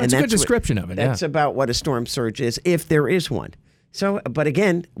backyard. That's a good description of it. That's about what a storm surge is, if there is one. So, but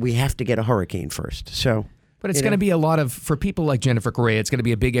again, we have to get a hurricane first. So, but it's going to be a lot of, for people like Jennifer Correa, it's going to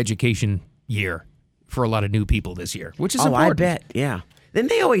be a big education year for a lot of new people this year, which is important. I bet, yeah. Then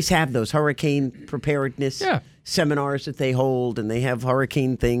they always have those hurricane preparedness seminars that they hold, and they have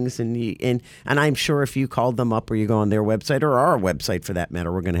hurricane things, and I'm sure if you called them up or you go on their website or our website for that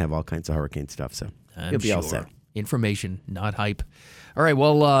matter, we're going to have all kinds of hurricane stuff. So you'll be all set. Information, not hype. All right,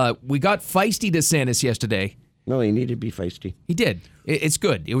 well, we got Feisty DeSantis yesterday. No, he needed to be feisty. He did. It's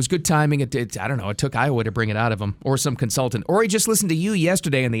good. It was good timing. I don't know. It took Iowa to bring it out of him, or some consultant, or he just listened to you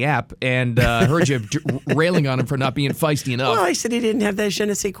yesterday in the app and heard you railing on him for not being feisty enough. Well, I said he didn't have that je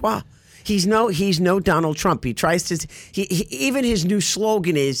ne sais quoi. He's no Donald Trump. He tries to. He even his new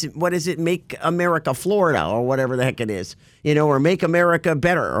slogan is, what is it? Make America Florida, or whatever the heck it is, or make America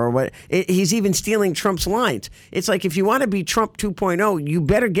better, or what? He's even stealing Trump's lines. It's like, if you want to be Trump 2.0, you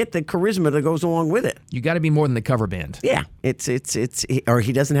better get the charisma that goes along with it. You got to be more than the cover band. Yeah, or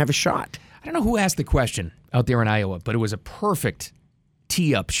he doesn't have a shot. I don't know who asked the question out there in Iowa, but it was a perfect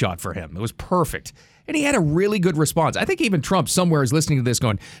tee-up shot for him. It was perfect. And he had a really good response. I think even Trump somewhere is listening to this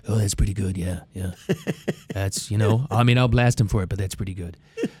going, oh, that's pretty good, yeah. That's, I'll blast him for it, but that's pretty good.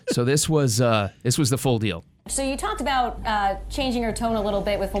 So this was the full deal. So you talked about changing your tone a little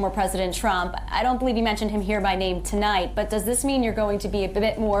bit with former President Trump. I don't believe you mentioned him here by name tonight, but does this mean you're going to be a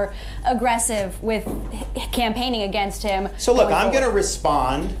bit more aggressive with campaigning against him? So look, I'm going to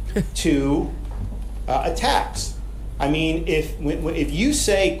respond to attacks. I mean, if you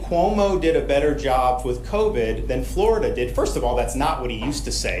say Cuomo did a better job with COVID than Florida did, first of all, that's not what he used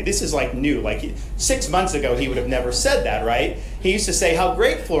to say. This is like new. Like 6 months ago, he would have never said that, right? He used to say how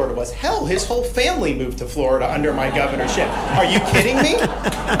great Florida was. Hell, his whole family moved to Florida under my governorship. Are you kidding me?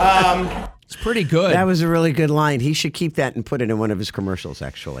 It's pretty good. That was a really good line. He should keep that and put it in one of his commercials,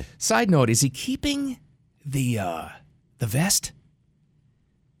 actually. Side note, is he keeping the vest?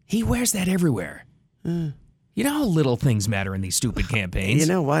 He wears that everywhere. You know how little things matter in these stupid campaigns. You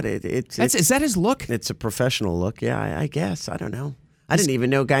know what? Is that his look? It's a professional look. Yeah, I guess. I don't know. I didn't even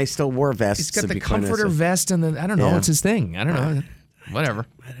know guys still wore vests. He's got the comforter vest and I don't know. Yeah. It's his thing. I don't know. Whatever.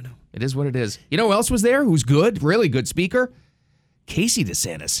 I don't know. It is what it is. You know who else was there who's good? Really good speaker? Casey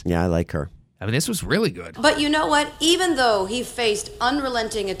DeSantis. Yeah, I like her. I mean, this was really good. But you know what? Even though he faced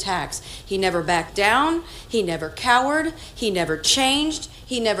unrelenting attacks, he never backed down, he never cowered, he never changed,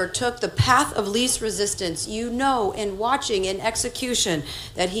 he never took the path of least resistance. You know, in watching, in execution,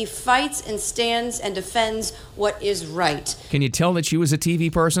 that he fights and stands and defends what is right. Can you tell that she was a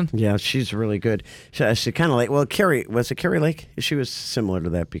TV person? Yeah, she's really good. She kind of like, well, Carrie Lake? She was similar to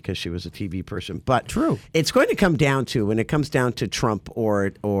that because she was a TV person. But true. It's going to come down to, when it comes down to Trump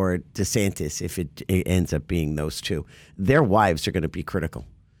or DeSantis, if it ends up being those two, their wives are going to be critical.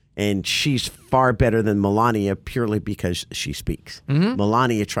 And she's far better than Melania purely because she speaks. Mm-hmm.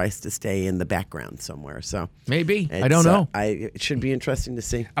 Melania tries to stay in the background somewhere. So maybe. I don't know. It should be interesting to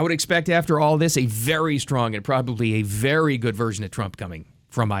see. I would expect after all this a very strong and probably a very good version of Trump coming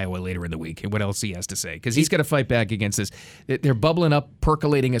from Iowa later in the week and what else he has to say. Because he's got to fight back against this. They're bubbling up,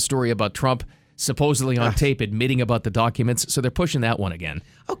 percolating a story about Trump supposedly on tape admitting about the documents. So they're pushing that one again.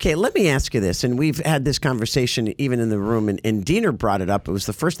 Okay, let me ask you this. And we've had this conversation even in the room, and Diener brought it up. It was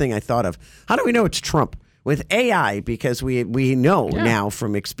the first thing I thought of. How do we know it's Trump? With AI, because we know now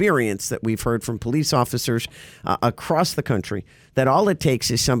from experience that we've heard from police officers across the country that all it takes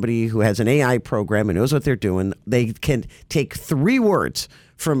is somebody who has an AI program and knows what they're doing. They can take 3 words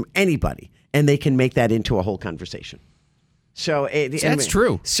from anybody, and they can make that into a whole conversation. So that's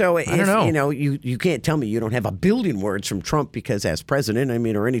true. So I don't know. You can't tell me you don't have a billion words from Trump because as president,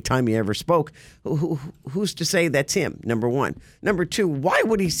 or any time he ever spoke, who's to say that's him? Number one. Number two, why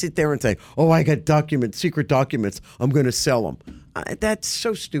would he sit there and say, "Oh, I got documents, secret documents. I'm going to sell them"? That's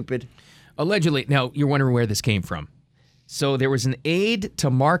so stupid. Allegedly. Now you're wondering where this came from. So there was an aide to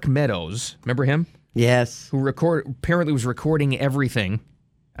Mark Meadows. Remember him? Yes. Who apparently was recording everything.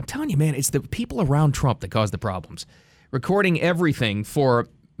 I'm telling you, man, it's the people around Trump that cause the problems. Recording everything for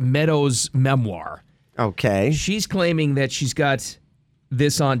Meadows' memoir. Okay. She's claiming that she's got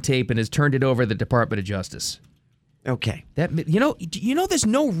this on tape and has turned it over to the Department of Justice. Okay. That you know, there's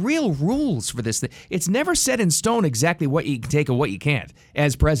no real rules for this thing. It's never set in stone exactly what you can take and what you can't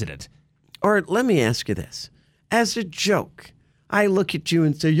as president. Or let me ask you this. As a joke, I look at you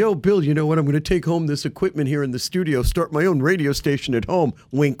and say, "Yo, Bill, you know what? I'm going to take home this equipment here in the studio, start my own radio station at home."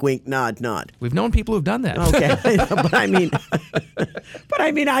 Wink, wink, nod, nod. We've known people who've done that. Okay. but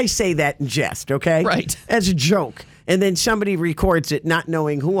I mean, I say that in jest, okay? Right. As a joke. And then somebody records it not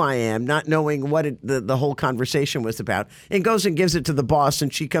knowing who I am, not knowing what the whole conversation was about, and goes and gives it to the boss,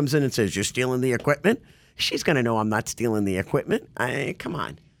 and she comes in and says, "You're stealing the equipment?" She's going to know I'm not stealing the equipment. Come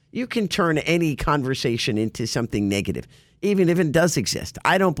on. You can turn any conversation into something negative, even if it does exist.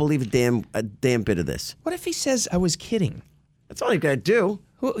 I don't believe a damn bit of this. What if he says I was kidding? That's all you got to do.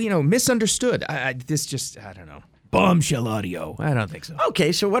 Misunderstood. I don't know. Bombshell audio. I don't think so.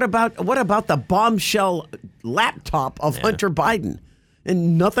 Okay, so what about the bombshell laptop of Hunter Biden?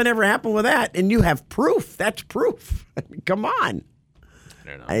 And nothing ever happened with that. And you have proof. That's proof. I mean, come on.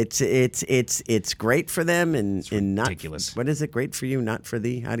 I don't know. It's great for them and not ridiculous. What is it? Great for you, not for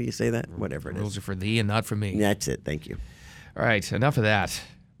thee? How do you say that? Whatever it is. Rules are for thee and not for me. That's it. Thank you. All right, enough of that.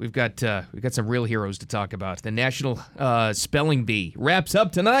 We've got some real heroes to talk about. The National Spelling Bee wraps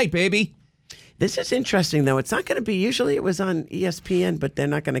up tonight, baby. This is interesting, though. It's not going to be. Usually, it was on ESPN, but they're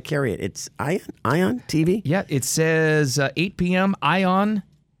not going to carry it. It's Ion TV. Yeah, it says 8 p.m. Ion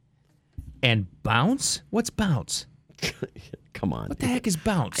and Bounce. What's Bounce? Come on. What the heck is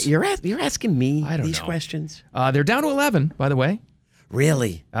Bounce? You're asking me I don't these know. questions. They're down to 11, by the way.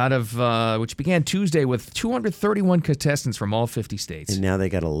 Really? Out of which began Tuesday with 231 contestants from all 50 states. And now they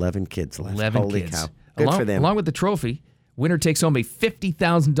got 11 kids left. 11 Holy kids. cow. Good for them. Along with the trophy, winner takes home a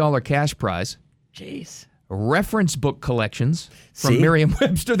 $50,000 cash prize. Jeez. Reference book collections from See?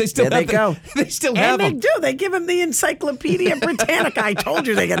 Merriam-Webster. They still There have they go. They still have And they them. do. They give him the Encyclopedia Britannica. I told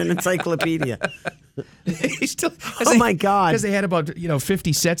you they got an encyclopedia. They still, Oh, my God. Because they had about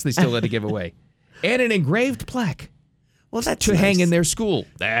 50 sets they still had to give away. And an engraved plaque. Well, that's to hang nice. in their school.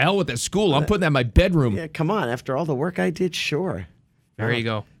 The hell with the school. I'm putting that in my bedroom. Yeah, come on. After all the work I did, sure. There you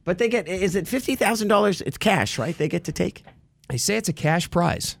go. But they get, is it $50,000? It's cash, right? They get to take? They say it's a cash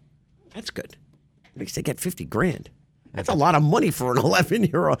prize. That's good. At least they get $50,000. That's a lot of money for an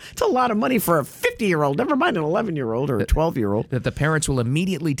 11-year-old. It's a lot of money for a 50-year-old. Never mind an 11-year-old or a 12-year-old. That the parents will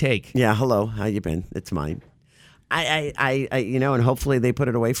immediately take. Yeah, hello. How you been? It's mine. I and hopefully they put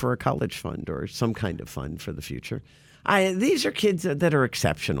it away for a college fund or some kind of fund for the future. These are kids that are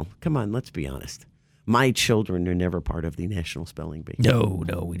exceptional. Come on, let's be honest. My children are never part of the National Spelling Bee. No,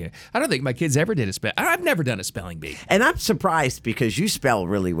 we didn't. I don't think my kids ever did a spell. I've never done a spelling bee. And I'm surprised because you spell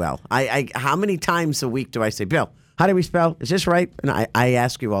really well. How many times a week do I say, Bill, how do we spell? Is this right? And I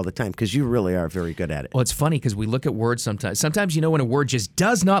ask you all the time because you really are very good at it. Well, it's funny because we look at words sometimes. Sometimes when a word just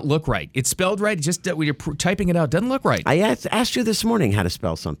does not look right. It's spelled right. It's just when you're typing it out, it doesn't look right. I asked you this morning how to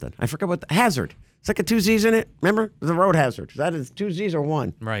spell something. I forgot what hazard. It's like a 2 Z's in it. Remember? The road hazard. Is that 2 Z's or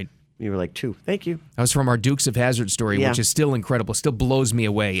 1? Right. You were like 2. Thank you. That was from our Dukes of Hazzard story, Yeah. which is still incredible. Still blows me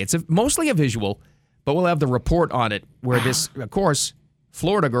away. It's mostly a visual, but we'll have the report on it where this, of course,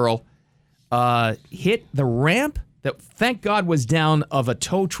 Florida girl hit the ramp that, thank God, was down of a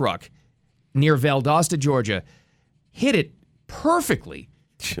tow truck near Valdosta, Georgia. Hit it perfectly.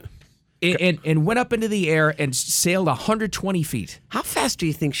 And went up into the air and sailed 120 feet. How fast do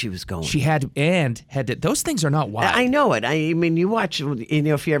you think she was going? She had to. Those things are not wide. I know it. I mean, you watch,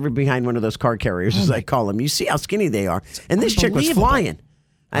 if you're ever behind one of those car carriers, as I call them, you see how skinny they are. And this chick was unbelievable. flying.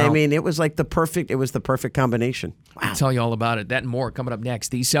 I Wow. mean, it was the perfect combination. I'll tell you all about it. That and more coming up next.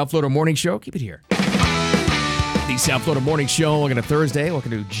 The South Florida Morning Show. Keep it here. The South Florida Morning Show, looking at Thursday,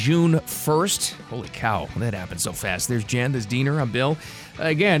 looking to June 1st. Holy cow, that happened so fast. There's Jen, there's Diener, I'm Bill.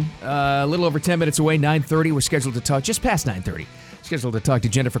 Again, a little over 10 minutes away, 9:30. We're scheduled to talk, just past 9:30. Scheduled to talk to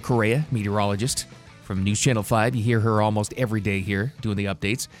Jennifer Correa, meteorologist from News Channel 5. You hear her almost every day here doing the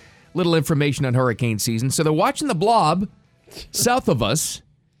updates. Little information on hurricane season. So they're watching the blob south of us,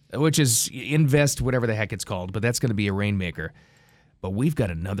 which is Invest, whatever the heck it's called, but that's going to be a rainmaker. But we've got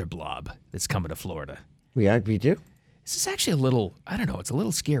another blob that's coming to Florida. We do? This is actually a little, I don't know, it's a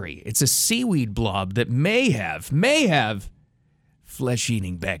little scary. It's a seaweed blob that may have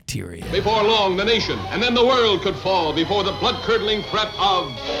flesh-eating bacteria. Before long, the nation and then the world could fall before the blood-curdling threat of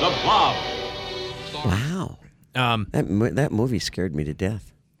the blob. Wow. That movie scared me to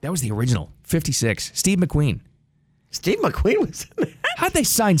death. That was the original, 56. Steve McQueen. Steve McQueen was in it. How'd they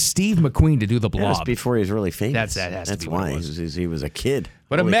sign Steve McQueen to do the blob? That was before he was really famous. That has to That's be what why it was. he was a kid.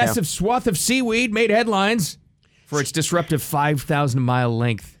 But a Holy massive cow. swath of seaweed made headlines for its disruptive 5,000-mile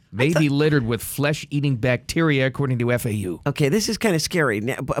length. May be littered with flesh-eating bacteria, according to FAU. Okay, this is kind of scary.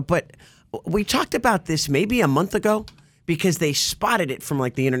 But we talked about this maybe a month ago because they spotted it from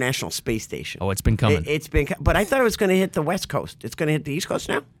the International Space Station. Oh, it's been coming. It's been, but I thought it was going to hit the West Coast. It's going to hit the East Coast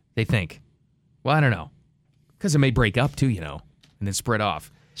now? They think. Well, I don't know. Because it may break up, too, and then spread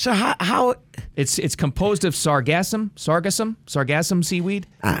off. So how It's composed of sargassum seaweed.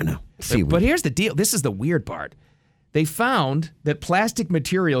 I don't know. Seaweed. But here's the deal. This is the weird part. They found that plastic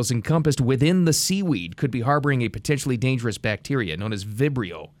materials encompassed within the seaweed could be harboring a potentially dangerous bacteria known as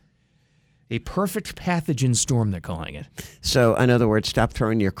Vibrio. A perfect pathogen storm, they're calling it. So, in other words, stop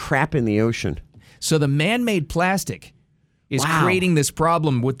throwing your crap in the ocean. So the man-made plastic is creating this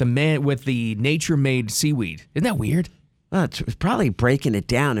problem with the nature-made seaweed. Isn't that weird? Well, it's probably breaking it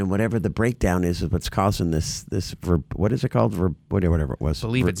down, and whatever the breakdown is what's causing this what is it called? Whatever it was. I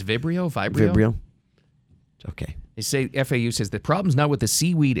believe it's Vibrio? Vibrio? Okay. They say, FAU says the problem's not with the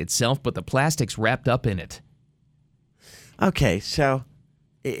seaweed itself, but the plastics wrapped up in it. Okay, so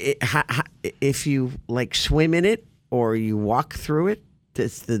if you swim in it or you walk through it,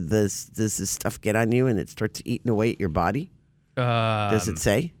 does this stuff get on you and it starts eating away at your body? Does it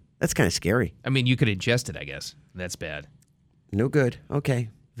say? That's kind of scary. I mean, you could ingest it, I guess. That's bad. No good. Okay.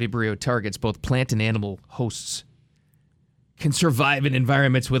 Vibrio targets both plant and animal hosts. Can survive in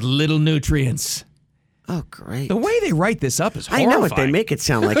environments with little nutrients. Oh, great. The way they write this up is I horrifying. know it. They make it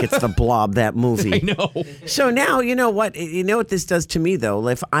sound like it's the Blob, that movie. I know. So now, you know what? You know what this does to me, though?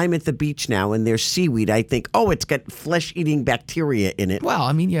 If I'm at the beach now and there's seaweed, I think, oh, it's got flesh-eating bacteria in it. Well,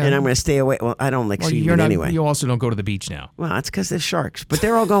 I mean, yeah. And I'm going to stay away. Well, I don't like seaweed anyway. You also don't go to the beach now. Well, that's because there's sharks. But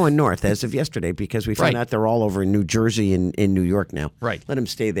they're all going north as of yesterday because we found out they're all over in New Jersey and in New York now. Right. Let them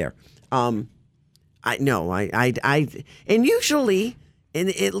stay there. And usually, in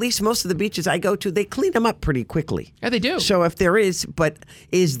at least most of the beaches I go to, they clean them up pretty quickly. Yeah, they do. So if there is,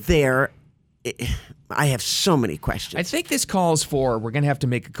 I have so many questions. I think this calls for, we're going to have to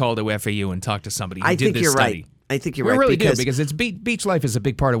make a call to FAU and talk to somebody who I did think this you're study. right. I think you're we right. We really do, because it's beach life is a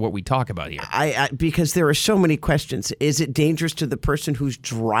big part of what we talk about here. Because there are so many questions. Is it dangerous to the person who's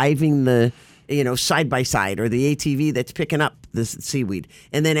driving the side by side or the ATV that's picking up the seaweed?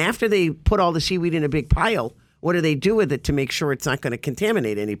 And then after they put all the seaweed in a big pile, what do they do with it to make sure it's not going to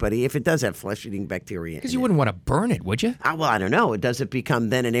contaminate anybody if it does have flesh-eating bacteria? Because you wouldn't want to burn it, would you? Well, I don't know. Does it become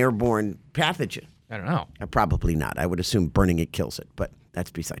then an airborne pathogen? I don't know. Probably not. I would assume burning it kills it, but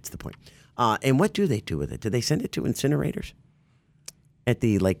that's besides the point. And what do they do with it? Do they send it to incinerators? At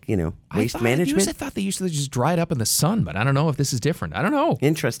the, waste management? I thought they used to just dry it up in the sun, but I don't know if this is different. I don't know.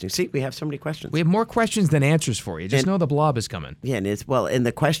 Interesting. See, we have so many questions. We have more questions than answers for you. Just know the blob is coming. Yeah, and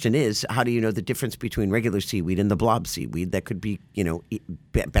the question is, how do you know the difference between regular seaweed and the blob seaweed that could be,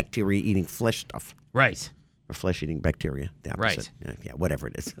 bacteria eating flesh stuff? Right. Or flesh eating bacteria. The opposite. Right. Yeah, whatever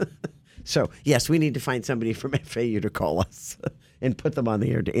it is. So, yes, we need to find somebody from FAU to call us and put them on the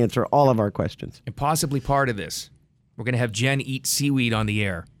air to answer all of our questions. And possibly part of this, we're going to have Jen eat seaweed on the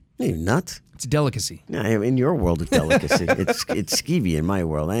air. Are you nuts? It's a delicacy. No, in your world, it's delicacy. it's skeevy in my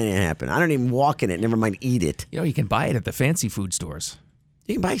world. That ain't happen. I don't even walk in it. Never mind eat it. You can buy it at the fancy food stores.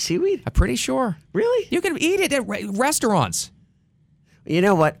 You can buy seaweed? I'm pretty sure. Really? You can eat it at restaurants. You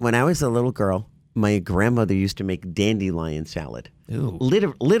know what? When I was a little girl, my grandmother used to make dandelion salad. Ooh.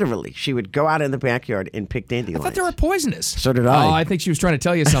 Literally, she would go out in the backyard and pick dandelions. I thought they were poisonous. So did I. Oh, I think she was trying to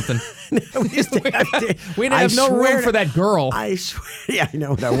tell you something. We didn't have no room for that girl. I swear, yeah, I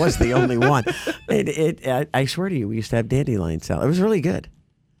know. That was the only one. I swear to you, we used to have dandelion salad. It was really good.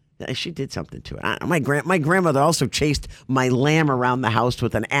 She did something to it. My grandmother also chased my lamb around the house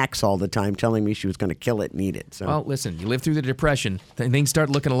with an axe all the time, telling me she was going to kill it and eat it. So. Well, listen, you live through the Depression, things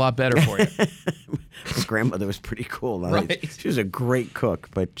start looking a lot better for you. My grandmother was pretty cool. Right. She was a great cook,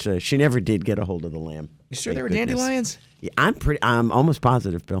 but she never did get a hold of the lamb. You sure there were dandelions? Yeah, I'm almost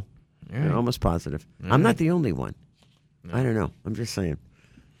positive, Bill. Right. I'm almost positive. All I'm not the only one. No. I don't know. I'm just saying.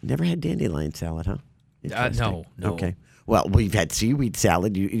 Never had dandelion salad, huh? No. Okay. Well, we've had seaweed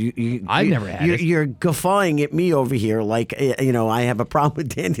salad. I've never had it. You're guffawing at me over here like, I have a problem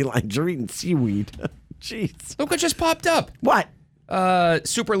with dandelions. You're eating seaweed. Jeez. Look what just popped up. What?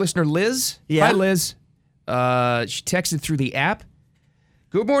 Super listener Liz. Yeah. Hi, Liz. She texted through the app.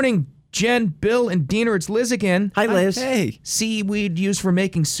 Good morning, Jen, Bill, and Diener. It's Liz again. Hi, Liz. Hey. Seaweed used for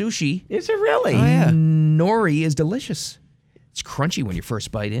making sushi. Is it really? Oh, yeah. Nori is delicious. It's crunchy when you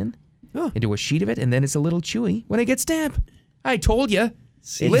first bite into a sheet of it, and then it's a little chewy when it gets damp. I told you.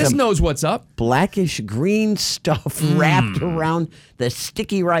 Liz knows what's up. Blackish green stuff wrapped around the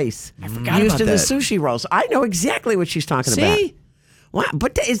sticky rice. I forgot used about in that. the sushi rolls. I know exactly what she's talking about. See? Wow,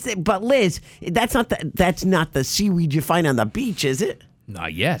 but Liz, that's not the seaweed you find on the beach, is it?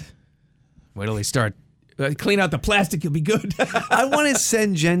 Not yet. Wait till they start clean out the plastic. You'll be good. I want to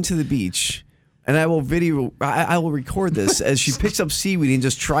send Jen to the beach, and I will record this as she picks up seaweed and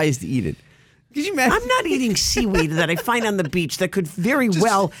just tries to eat it. Could you imagine? I'm not eating seaweed that I find on the beach that could very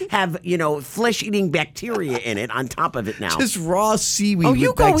well have, flesh-eating bacteria in it on top of it now. Just raw seaweed. Oh,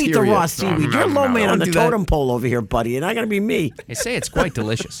 you with go bacteria. eat the raw seaweed. You're low man on the do that. totem pole over here, buddy. You're not going to be me. They say it's quite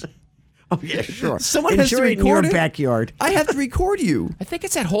delicious. Oh, yeah, sure. Someone has to Enjoy it in your record it. backyard. I have to record you. I think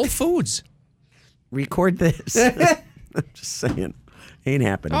it's at Whole Foods. Record this. I'm just saying. Ain't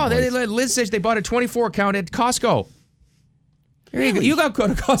happening. Oh, Liz says they bought a 24 count at Costco. There you go. You got to go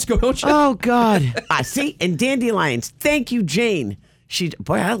to Costco, don't you? Oh, God. See? And dandelions. Thank you, Jane.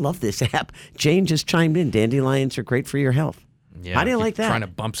 Boy, I love this app. Jane just chimed in. Dandelions are great for your health. Yeah, How do you like that? Trying to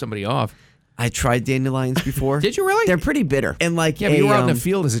bump somebody off. I tried dandelions before. Did you really? They're pretty bitter. And Yeah, but you were out in the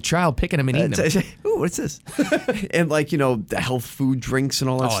field as a child picking them and eating them. Ooh, what's this? And the health food drinks and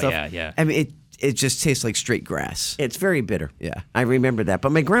all that stuff. Yeah. I mean, it just tastes like straight grass. It's very bitter. Yeah. I remember that.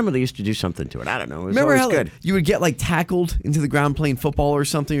 But my grandmother used to do something to it. I don't know. It was Remember always how good. you would get tackled into the ground playing football or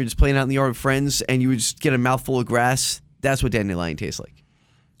something, or just playing out in the yard with friends, and you would just get a mouthful of grass? That's what dandelion tastes like.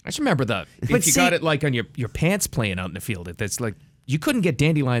 I just remember if you got it on your pants playing out in the field. That's like you couldn't get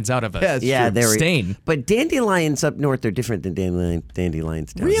dandelions out of a stain. But dandelions up north are different than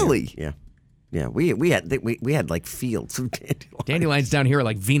dandelions down Really? here. Yeah. Yeah, we had like fields of dandelions. Dandelions down here are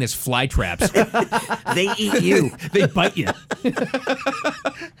like Venus flytraps. They eat you. They bite you.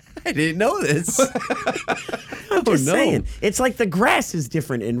 I didn't know this. I'm just saying. It's like the grass is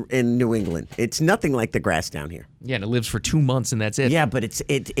different in New England. It's nothing like the grass down here. Yeah, and it lives for 2 months and that's it. Yeah, but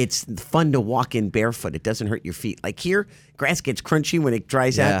it's fun to walk in barefoot. It doesn't hurt your feet. Like here, grass gets crunchy when it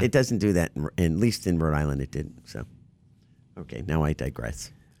dries out. It doesn't do that. At least in Rhode Island, it didn't. So, okay, now I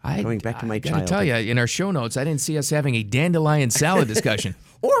digress. Going back to my childhood. I tell you, in our show notes, I didn't see us having a dandelion salad discussion.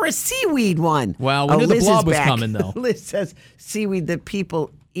 Or a seaweed one. Well, we knew the Liz blob is was back. coming, though. Liz says seaweed that people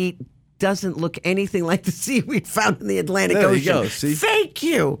eat doesn't look anything like the seaweed found in the Atlantic There Ocean. you go. See? Thank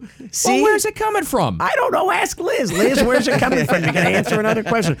you. See? Well, where's it coming from? I don't know. Ask Liz. Liz, where's it coming from? You're going to answer another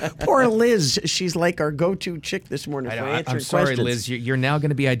question. Poor Liz. She's like our go-to chick this morning for answering I'm sorry, questions. Liz. You're now going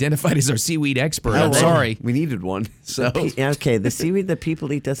to be identified as our seaweed expert. Oh, I'm well. sorry. We needed one. So Okay, the seaweed that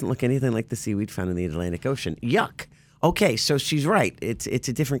people eat doesn't look anything like the seaweed found in the Atlantic Ocean. Yuck. Okay, so she's right. It's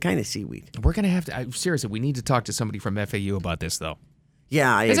a different kind of seaweed. We're going to have to, seriously, we need to talk to somebody from FAU about this, though.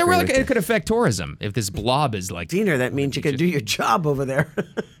 Yeah, I Because agree it with you. could affect tourism if this blob is like... Diener, that means you can do your job over there.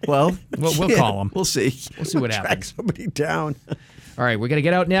 well, We'll yeah, call him. We'll see. We'll see what Track happens. somebody down. All right, we got to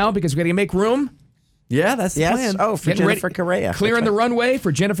get out now because we got to make room. Yeah, that's the Yes. plan. Oh, for Getting Jennifer ready- Correa. Clearing That's the runway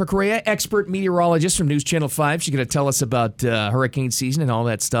for Jennifer Correa, expert meteorologist from News Channel 5. She's going to tell us about hurricane season and all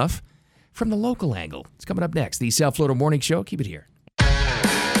that stuff from the local angle. It's coming up next. The South Florida Morning Show. Keep it here.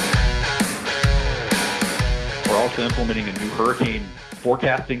 We're also implementing a new hurricane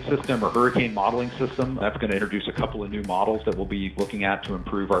forecasting system or hurricane modeling system. That's going to introduce a couple of new models that we'll be looking at to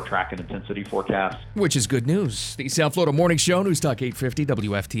improve our track and intensity forecasts. Which is good news. The South Florida Morning Show, News Talk 850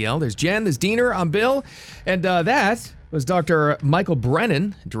 WFTL. There's Jen, there's Diener, I'm Bill. And that was Dr. Michael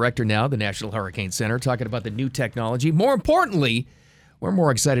Brennan, director now of the National Hurricane Center, talking about the new technology. More importantly, we're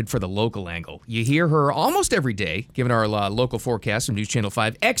more excited for the local angle. You hear her almost every day, giving our local forecast from News Channel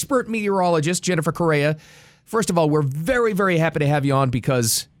 5. Expert meteorologist Jennifer Correa. First of all, we're very, very happy to have you on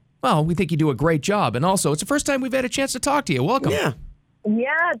because, well, we think you do a great job. And also, it's the first time we've had a chance to talk to you. Welcome. Yeah.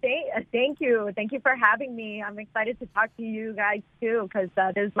 Yeah, thank you. Thank you for having me. I'm excited to talk to you guys, too, because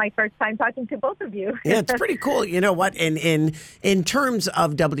this is my first time talking to both of you. Yeah, it's pretty cool. You know what? In terms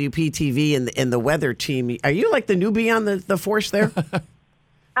of WPTV and the weather team, are you like the newbie on the force there?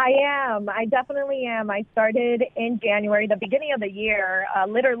 I am. I definitely am. I started in January, the beginning of the year.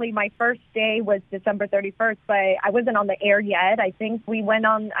 Literally, my first day was December 31st, but I wasn't on the air yet. I think I went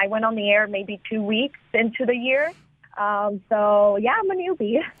on the air maybe 2 weeks into the year. So, yeah, I'm a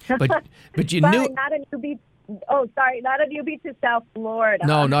newbie. But you but knew... not a newbie. Oh, sorry, not a newbie to South Florida.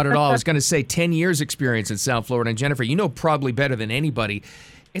 No, not at all. I was going to say 10 years experience in South Florida. And Jennifer, you know probably better than anybody.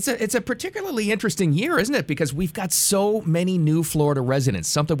 It's a particularly interesting year, isn't it? Because we've got so many new Florida residents,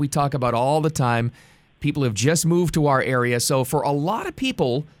 something we talk about all the time. People have just moved to our area. So for a lot of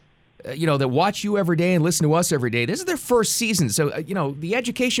people, that watch you every day and listen to us every day, this is their first season. So, the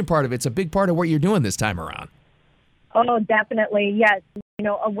education part of it's a big part of what you're doing this time around. Oh, definitely. Yes.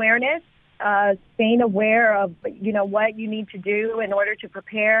 Awareness, staying aware of, what you need to do in order to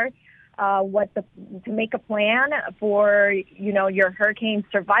prepare, to make a plan for, your hurricane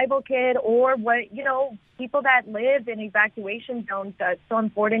survival kit or what, people that live in evacuation zones. It's so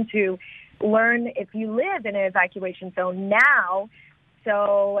important to learn if you live in an evacuation zone now.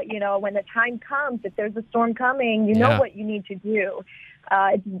 So, when the time comes, if there's a storm coming, you know what you need to do.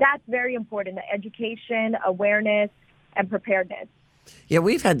 That's very important. Education, awareness, and preparedness. Yeah,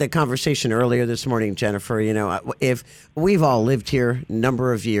 we've had the conversation earlier this morning, Jennifer. If we've all lived here a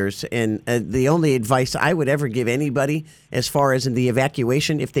number of years, and the only advice I would ever give anybody as far as in the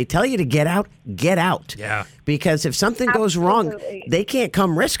evacuation, if they tell you to get out, get out. Yeah. Because if something goes wrong, they can't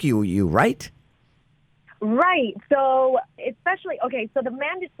come rescue you, right? Right. So especially, so the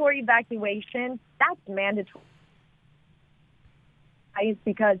mandatory evacuation, that's mandatory. It's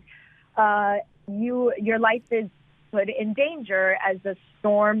because your life is put in danger as the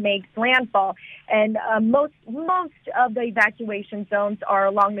storm makes landfall. And most of the evacuation zones are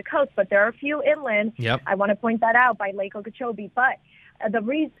along the coast, but there are a few inland. Yep. I want to point that out by Lake Okeechobee. But the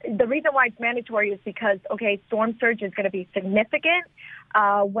reason why it's mandatory is because, storm surge is going to be significant.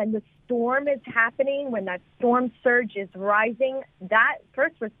 When the storm is happening, when that storm surge is rising, that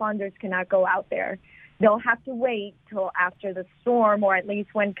first responders cannot go out there. They'll have to wait till after the storm, or at least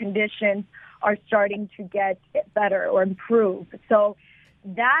when conditions are starting to get better or improve. So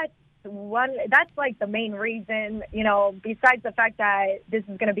that's like the main reason, besides the fact that this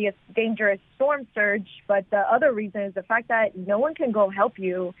is going to be a dangerous storm surge. But the other reason is the fact that no one can go help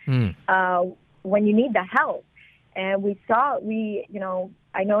you when you need the help. And we saw,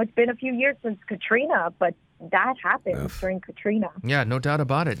 I know it's been a few years since Katrina, but that happened during Katrina. Yeah, no doubt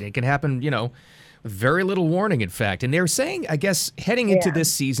about it. It can happen, with very little warning, in fact. And they're saying, I guess, heading into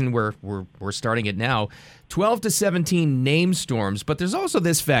this season, we're starting it now, 12 to 17 named storms. But there's also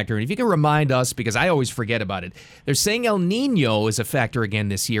this factor, and if you can remind us, because I always forget about it, they're saying El Nino is a factor again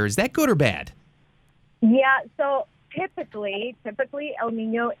this year. Is that good or bad? Yeah, so typically El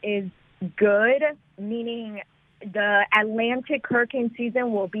Nino is good, meaning the Atlantic hurricane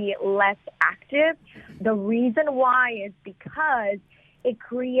season will be less active. The reason why is because it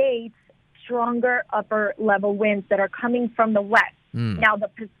creates stronger upper level winds that are coming from the west. Now the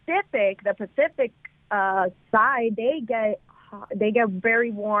Pacific side, they get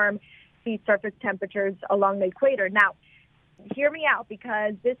very warm sea surface temperatures along the equator. Now, hear me out,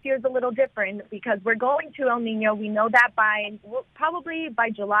 because this year's a little different, because we're going to El Nino. We know that probably by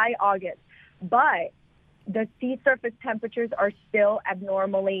July, August, but the sea surface temperatures are still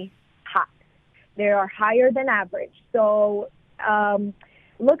abnormally hot. They are higher than average. So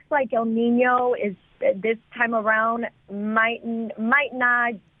looks like El Nino is this time around might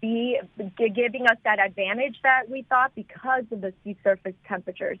not be giving us that advantage that we thought because of the sea surface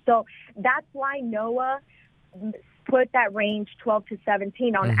temperatures. So that's why NOAA put that range 12 to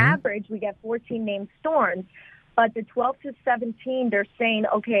 17. On average, we get 14 named storms. But the 12 to 17, they're saying,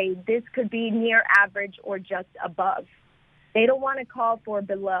 okay, this could be near average or just above. They don't want to call for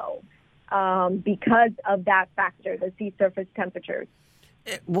below because of that factor, the sea surface temperatures.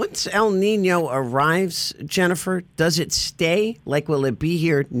 Once El Nino arrives, Jennifer, does it stay? Like, will it be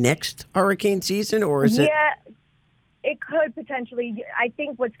here next hurricane season, or is it? Yeah, it could potentially. I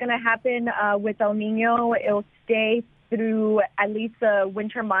think what's going to happen with El Nino, it'll stay through at least the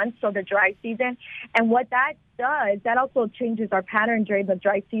winter months, so the dry season. And what that does, that also changes our pattern during the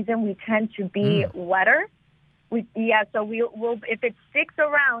dry season. We tend to be wetter. So we'll if it sticks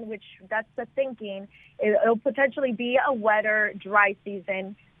around, which that's the thinking, it'll potentially be a wetter, dry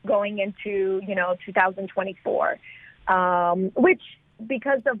season going into 2024, which,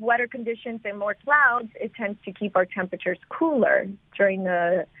 because of wetter conditions and more clouds, it tends to keep our temperatures cooler during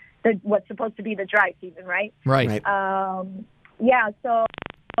the what's supposed to be the dry season, right? Right. So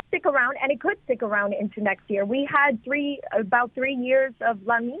stick around, and it could stick around into next year. We had about 3 years of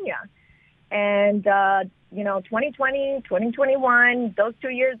La Nina, and 2020, 2021, those 2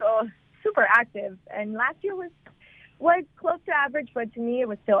 years, super active. And last year was close to average, but to me, it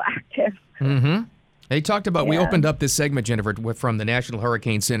was still active. Mm-hmm. They talked about, we opened up this segment, Jennifer, from the National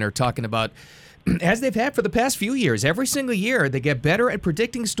Hurricane Center, talking about, as they've had for the past few years, every single year, they get better at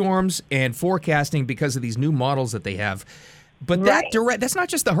predicting storms and forecasting because of these new models that they have. But that's not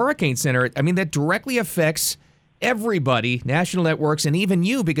just the Hurricane Center. I mean, that directly affects everybody, national networks, and even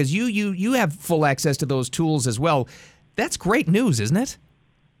you, because you have full access to those tools as well. That's great news, isn't it?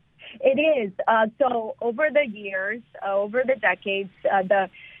 It is. So over the years, over the decades, the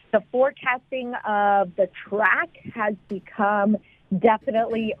forecasting of the track has become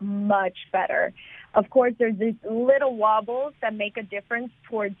definitely much better. Of course, there's these little wobbles that make a difference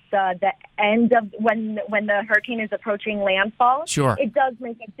towards the end of when the hurricane is approaching landfall. Sure. It does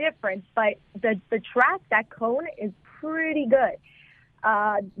make a difference, but the track, that cone, is pretty good.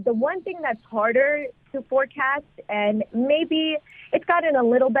 The one thing that's harder to forecast, and maybe it's gotten a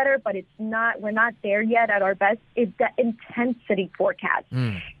little better, but we're not there yet at our best, is the intensity forecast.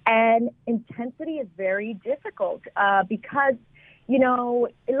 And intensity is very difficult because,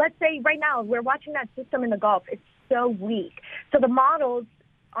 let's say right now we're watching that system in the Gulf. It's so weak. So the models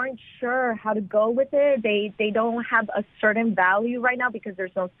aren't sure how to go with it. They don't have a certain value right now because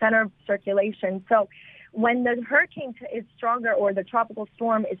there's no center of circulation. So when the hurricane is stronger, or the tropical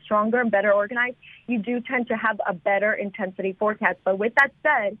storm is stronger and better organized, you do tend to have a better intensity forecast. But with that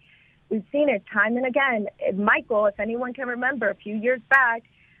said, we've seen it time and again. Michael, if anyone can remember, a few years back,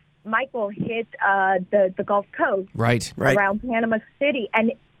 Michael hit the Gulf Coast, right around Panama City,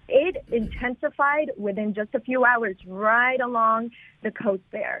 and it intensified within just a few hours right along the coast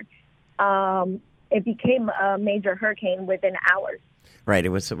there. It became a major hurricane within hours. Right. It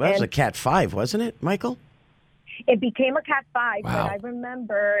was a Cat 5, wasn't it, Michael? It became a Cat 5, Wow. but I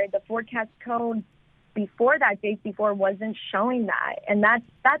remember the forecast cone before that, days before, wasn't showing that. And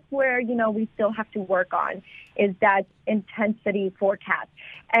that's where, we still have to work on, is that intensity forecast.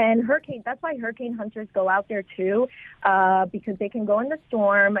 And that's why hurricane hunters go out there too, because they can go in the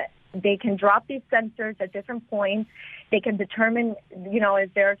storm, they can drop these sensors at different points, they can determine, is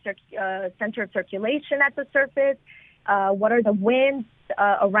there a center of circulation at the surface, what are the winds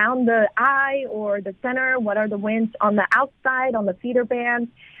around the eye or the center, what are the winds on the outside, on the feeder bands,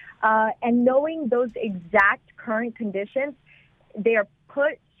 and knowing those exact current conditions, they are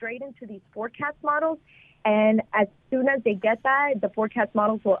put straight into these forecast models. And as soon as they get that, the forecast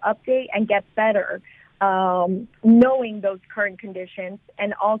models will update and get better, knowing those current conditions.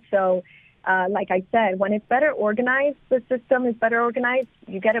 And also, like I said, when it's better organized, the system is better organized,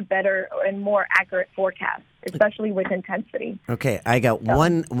 you get a better and more accurate forecast, especially with intensity. Okay, I got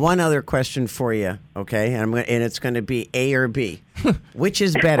one other question for you. Okay, and it's going to be A or B. Which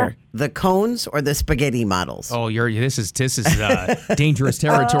is better, the cones or the spaghetti models? Oh, this is dangerous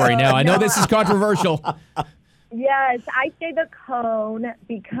territory now. I know this is controversial. Yes, I say the cone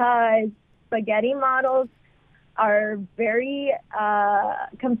because spaghetti models are very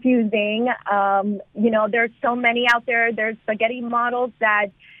confusing. There's so many out there. There's spaghetti models that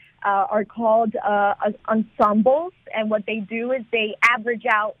are called ensembles, and what they do is they average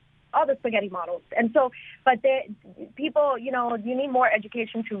out all the spaghetti models. And so, people, you need more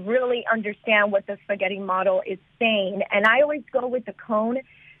education to really understand what the spaghetti model is saying. And I always go with the cone.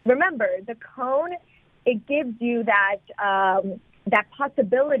 Remember, the cone, it gives you that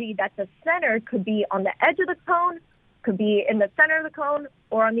possibility that the center could be on the edge of the cone, could be in the center of the cone,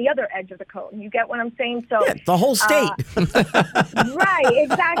 or on the other edge of the cone. You get what I'm saying? So yeah, the whole state. Right,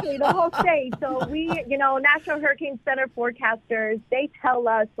 exactly, the whole state. So we, National Hurricane Center forecasters, they tell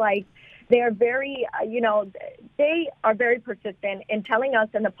us, they're very, they are very persistent in telling us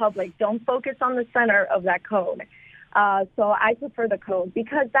and the public, don't focus on the center of that cone. So I prefer the cone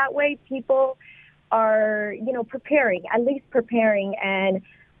because that way people are, at least preparing and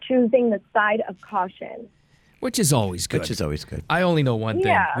choosing the side of caution. Which is always good. I only know one thing.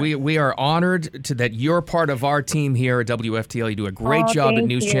 Yeah. We are honored that you're part of our team here at WFTL. You do a great job at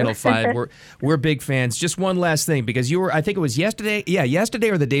News Channel 5. We're big fans. Just one last thing, because you were, I think it was yesterday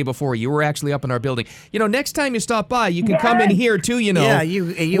or the day before, you were actually up in our building. Next time you stop by, you can come in here too, Yeah,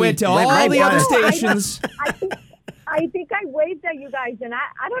 you went to all the other stations. I think I waved at you guys, and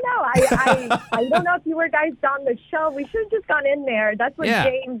I don't know. I don't know if you were guys on the show. We should have just gone in there. That's what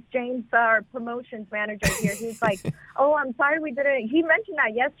James, our promotions manager here, he's like, oh, I'm sorry we didn't. He mentioned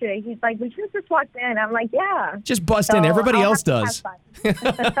that yesterday. He's like, we should have just walked in. I'm like, yeah. Just bust in. Everybody else does.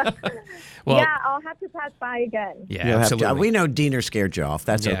 Well, yeah, I'll have to pass by again. Yeah, absolutely. We know Diener scared you off.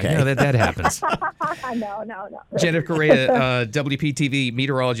 That's okay. That happens. No. Jennifer Correa, WPTV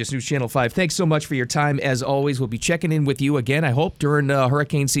meteorologist, News Channel 5. Thanks so much for your time. As always, we'll be checking in with you again, I hope, during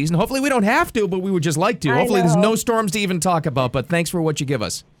hurricane season. Hopefully we don't have to, but we would just like to. Hopefully there's no storms to even talk about, but thanks for what you give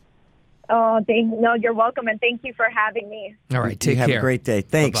us. Oh, you're welcome, and thank you for having me. All right, take care. Have a great day.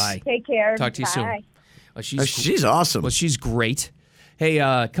 Thanks. Bye-bye. Take care. Talk to you soon. Well, she's awesome. Well, she's great. Hey,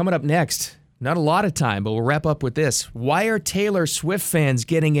 coming up next, not a lot of time, but we'll wrap up with this. Why are Taylor Swift fans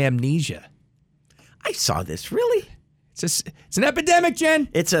getting amnesia? I saw this. Really? It's an epidemic, Jen.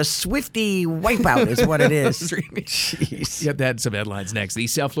 It's a Swiftie wipeout is what it is. Jeez. Yep, that's some headlines next. The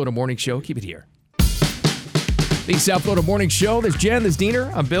South Florida Morning Show. Keep it here. The South Florida Morning Show. There's Jen, there's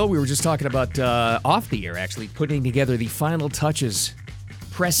Diener. I'm Bill. We were just talking about off the air, actually, putting together the final touches.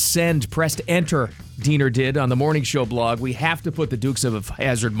 Press send, pressed enter, Diener did on the Morning Show blog. We have to put the Dukes of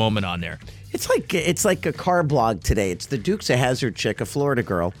Hazzard moment on there. It's like a car blog today. It's the Dukes of Hazzard chick, a Florida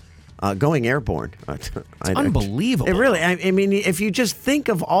girl, going airborne. It's unbelievable. It really, I mean, if you just think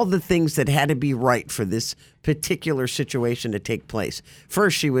of all the things that had to be right for this particular situation to take place.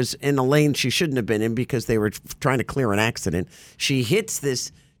 First, she was in a lane she shouldn't have been in because they were trying to clear an accident. She hits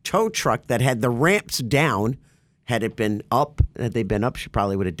this tow truck that had the ramps down. Had it been up, had they been up, she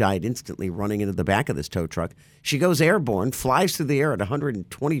probably would have died instantly running into the back of this tow truck. She goes airborne, flies through the air at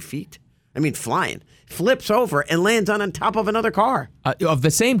 120 feet. I mean, flying. Flips over and lands on top of another car. Of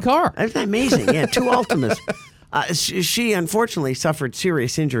the same car. That's amazing. Yeah, two Altimas. She unfortunately suffered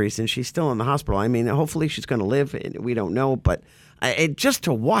serious injuries, and she's still in the hospital. I mean, hopefully she's going to live. We don't know, but just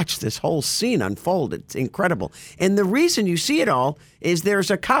to watch this whole scene unfold, it's incredible. And the reason you see it all is there's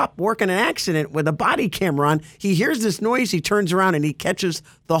a cop working an accident with a body camera on. He hears this noise, he turns around, and he catches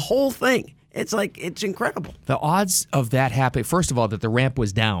the whole thing. It's incredible. The odds of that happening, first of all, that the ramp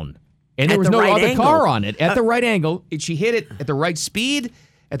was down. And there was no other car on it. At the right angle, she hit it at the right speed,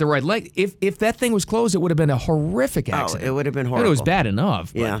 at the right length. If that thing was closed, it would have been a horrific accident. It would have been horrible. And it was bad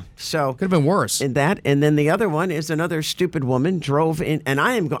enough. Yeah. So could have been worse. And then the other one is another stupid woman drove in, and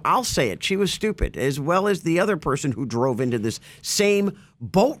I'll say it, she was stupid, as well as the other person who drove into this same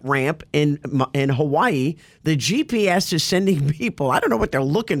boat ramp in Hawaii. The GPS is sending people, I don't know what they're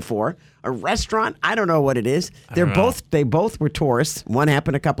looking for, a restaurant, I don't know what it is. They both were tourists. One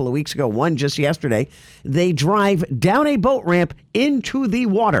happened a couple of weeks ago, one just yesterday. They drive down a boat ramp into the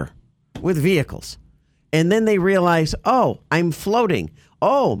water with vehicles. And then they realize, oh, I'm floating.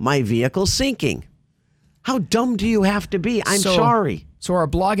 Oh, my vehicle's sinking. How dumb do you have to be? I'm sorry. So our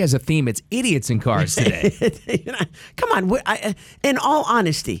blog has a theme. It's idiots in cars today. Come on. In all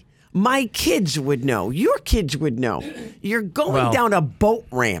honesty, my kids would know. Your kids would know. You're going down a boat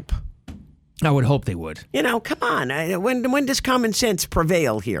ramp. I would hope they would. Come on. When does common sense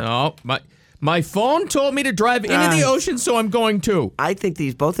prevail here? Oh, my phone told me to drive into the ocean, so I'm going to. I think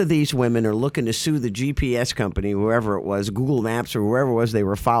both of these women are looking to sue the GPS company, whoever it was, Google Maps or whoever it was they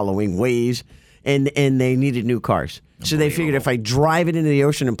were following, Waze, and they needed new cars. So they figured if I drive it into the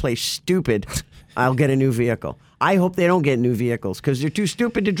ocean and play stupid, I'll get a new vehicle. I hope they don't get new vehicles because they're too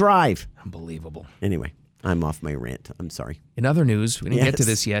stupid to drive. Unbelievable. Anyway, I'm off my rant. I'm sorry. In other news, we didn't get to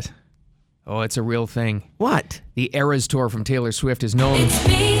this yet. Oh, it's a real thing. What? The Eras Tour from Taylor Swift is known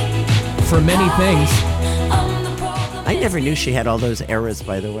for many things. I never knew she had all those eras,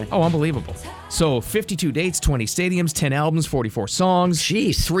 by the way. Oh, unbelievable. So 52 dates, 20 stadiums, 10 albums, 44 songs.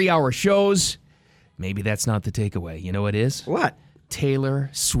 Jeez. 3-hour shows. Maybe that's not the takeaway. You know what it is? What? Taylor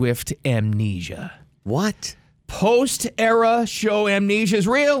Swift amnesia. What? Post-era show amnesia is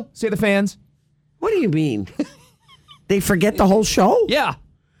real, say the fans. What do you mean? They forget the whole show? Yeah.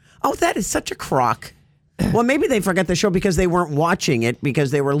 Oh, that is such a crock. Well, maybe they forgot the show because they weren't watching it because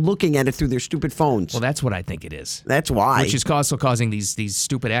they were looking at it through their stupid phones. Well, that's what I think it is. That's why. Which is also causing these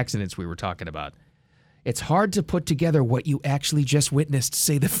stupid accidents we were talking about. It's hard to put together what you actually just witnessed,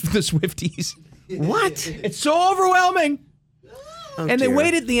 say the Swifties. What? It's so overwhelming. Oh, and they dear.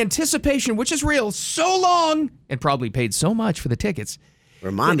 waited the anticipation, which is real, so long and probably paid so much for the tickets.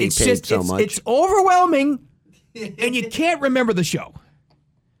 Or mommy paid so much. It's overwhelming and you can't remember the show.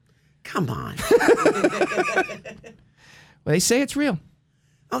 Come on. Well, they say it's real.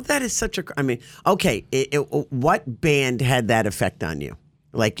 Oh, that is such a... I mean, okay, what band had that effect on you?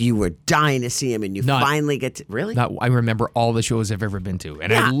 Like you were dying to see him and you finally get to... Really? I remember all the shows I've ever been to,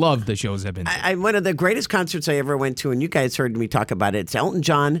 and I love the shows I've been to. One of the greatest concerts I ever went to, and you guys heard me talk about it, it's Elton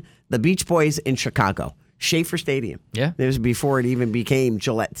John, the Beach Boys in Chicago. Schaefer Stadium. Yeah. It was before it even became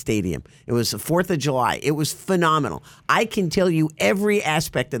Gillette Stadium. It was the 4th of July. It was phenomenal. I can tell you every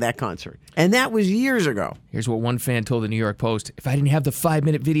aspect of that concert. And that was years ago. Here's what one fan told the New York Post. If I didn't have the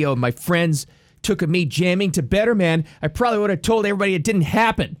 5-minute video of my friends took of me jamming to Better Man, I probably would have told everybody it didn't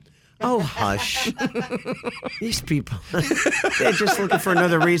happen. Oh, hush. These people, they're just looking for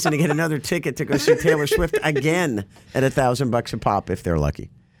another reason to get another ticket to go see Taylor Swift again at $1,000 a pop if they're lucky.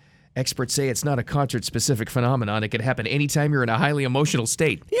 Experts say it's not a concert-specific phenomenon. It could happen anytime you're in a highly emotional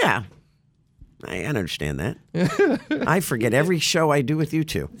state. Yeah. I understand that. I forget every show I do with you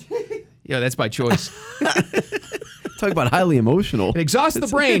two. Yeah, that's by choice. Talk about highly emotional. It exhausts the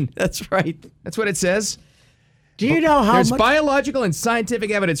brain. That's right. That's what it says. Do you know how There's much... biological and scientific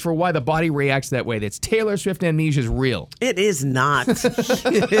evidence for why the body reacts that way. That's Taylor Swift amnesia is real. It is not.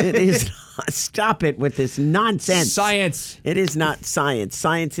 It is not. Stop it with this nonsense. Science. It is not science.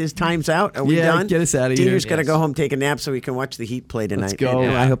 Science is time's out. Are we done? Get us out of here. Diener's got to go home, take a nap so we can watch the Heat play tonight. Let's go.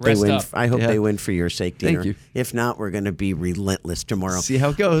 And I hope they rest win. up. I hope they win for your sake, Diener. Thank you. If not, we're going to be relentless tomorrow. See how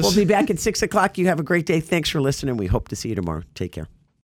it goes. We'll be back at 6 o'clock. You have a great day. Thanks for listening. We hope to see you tomorrow. Take care.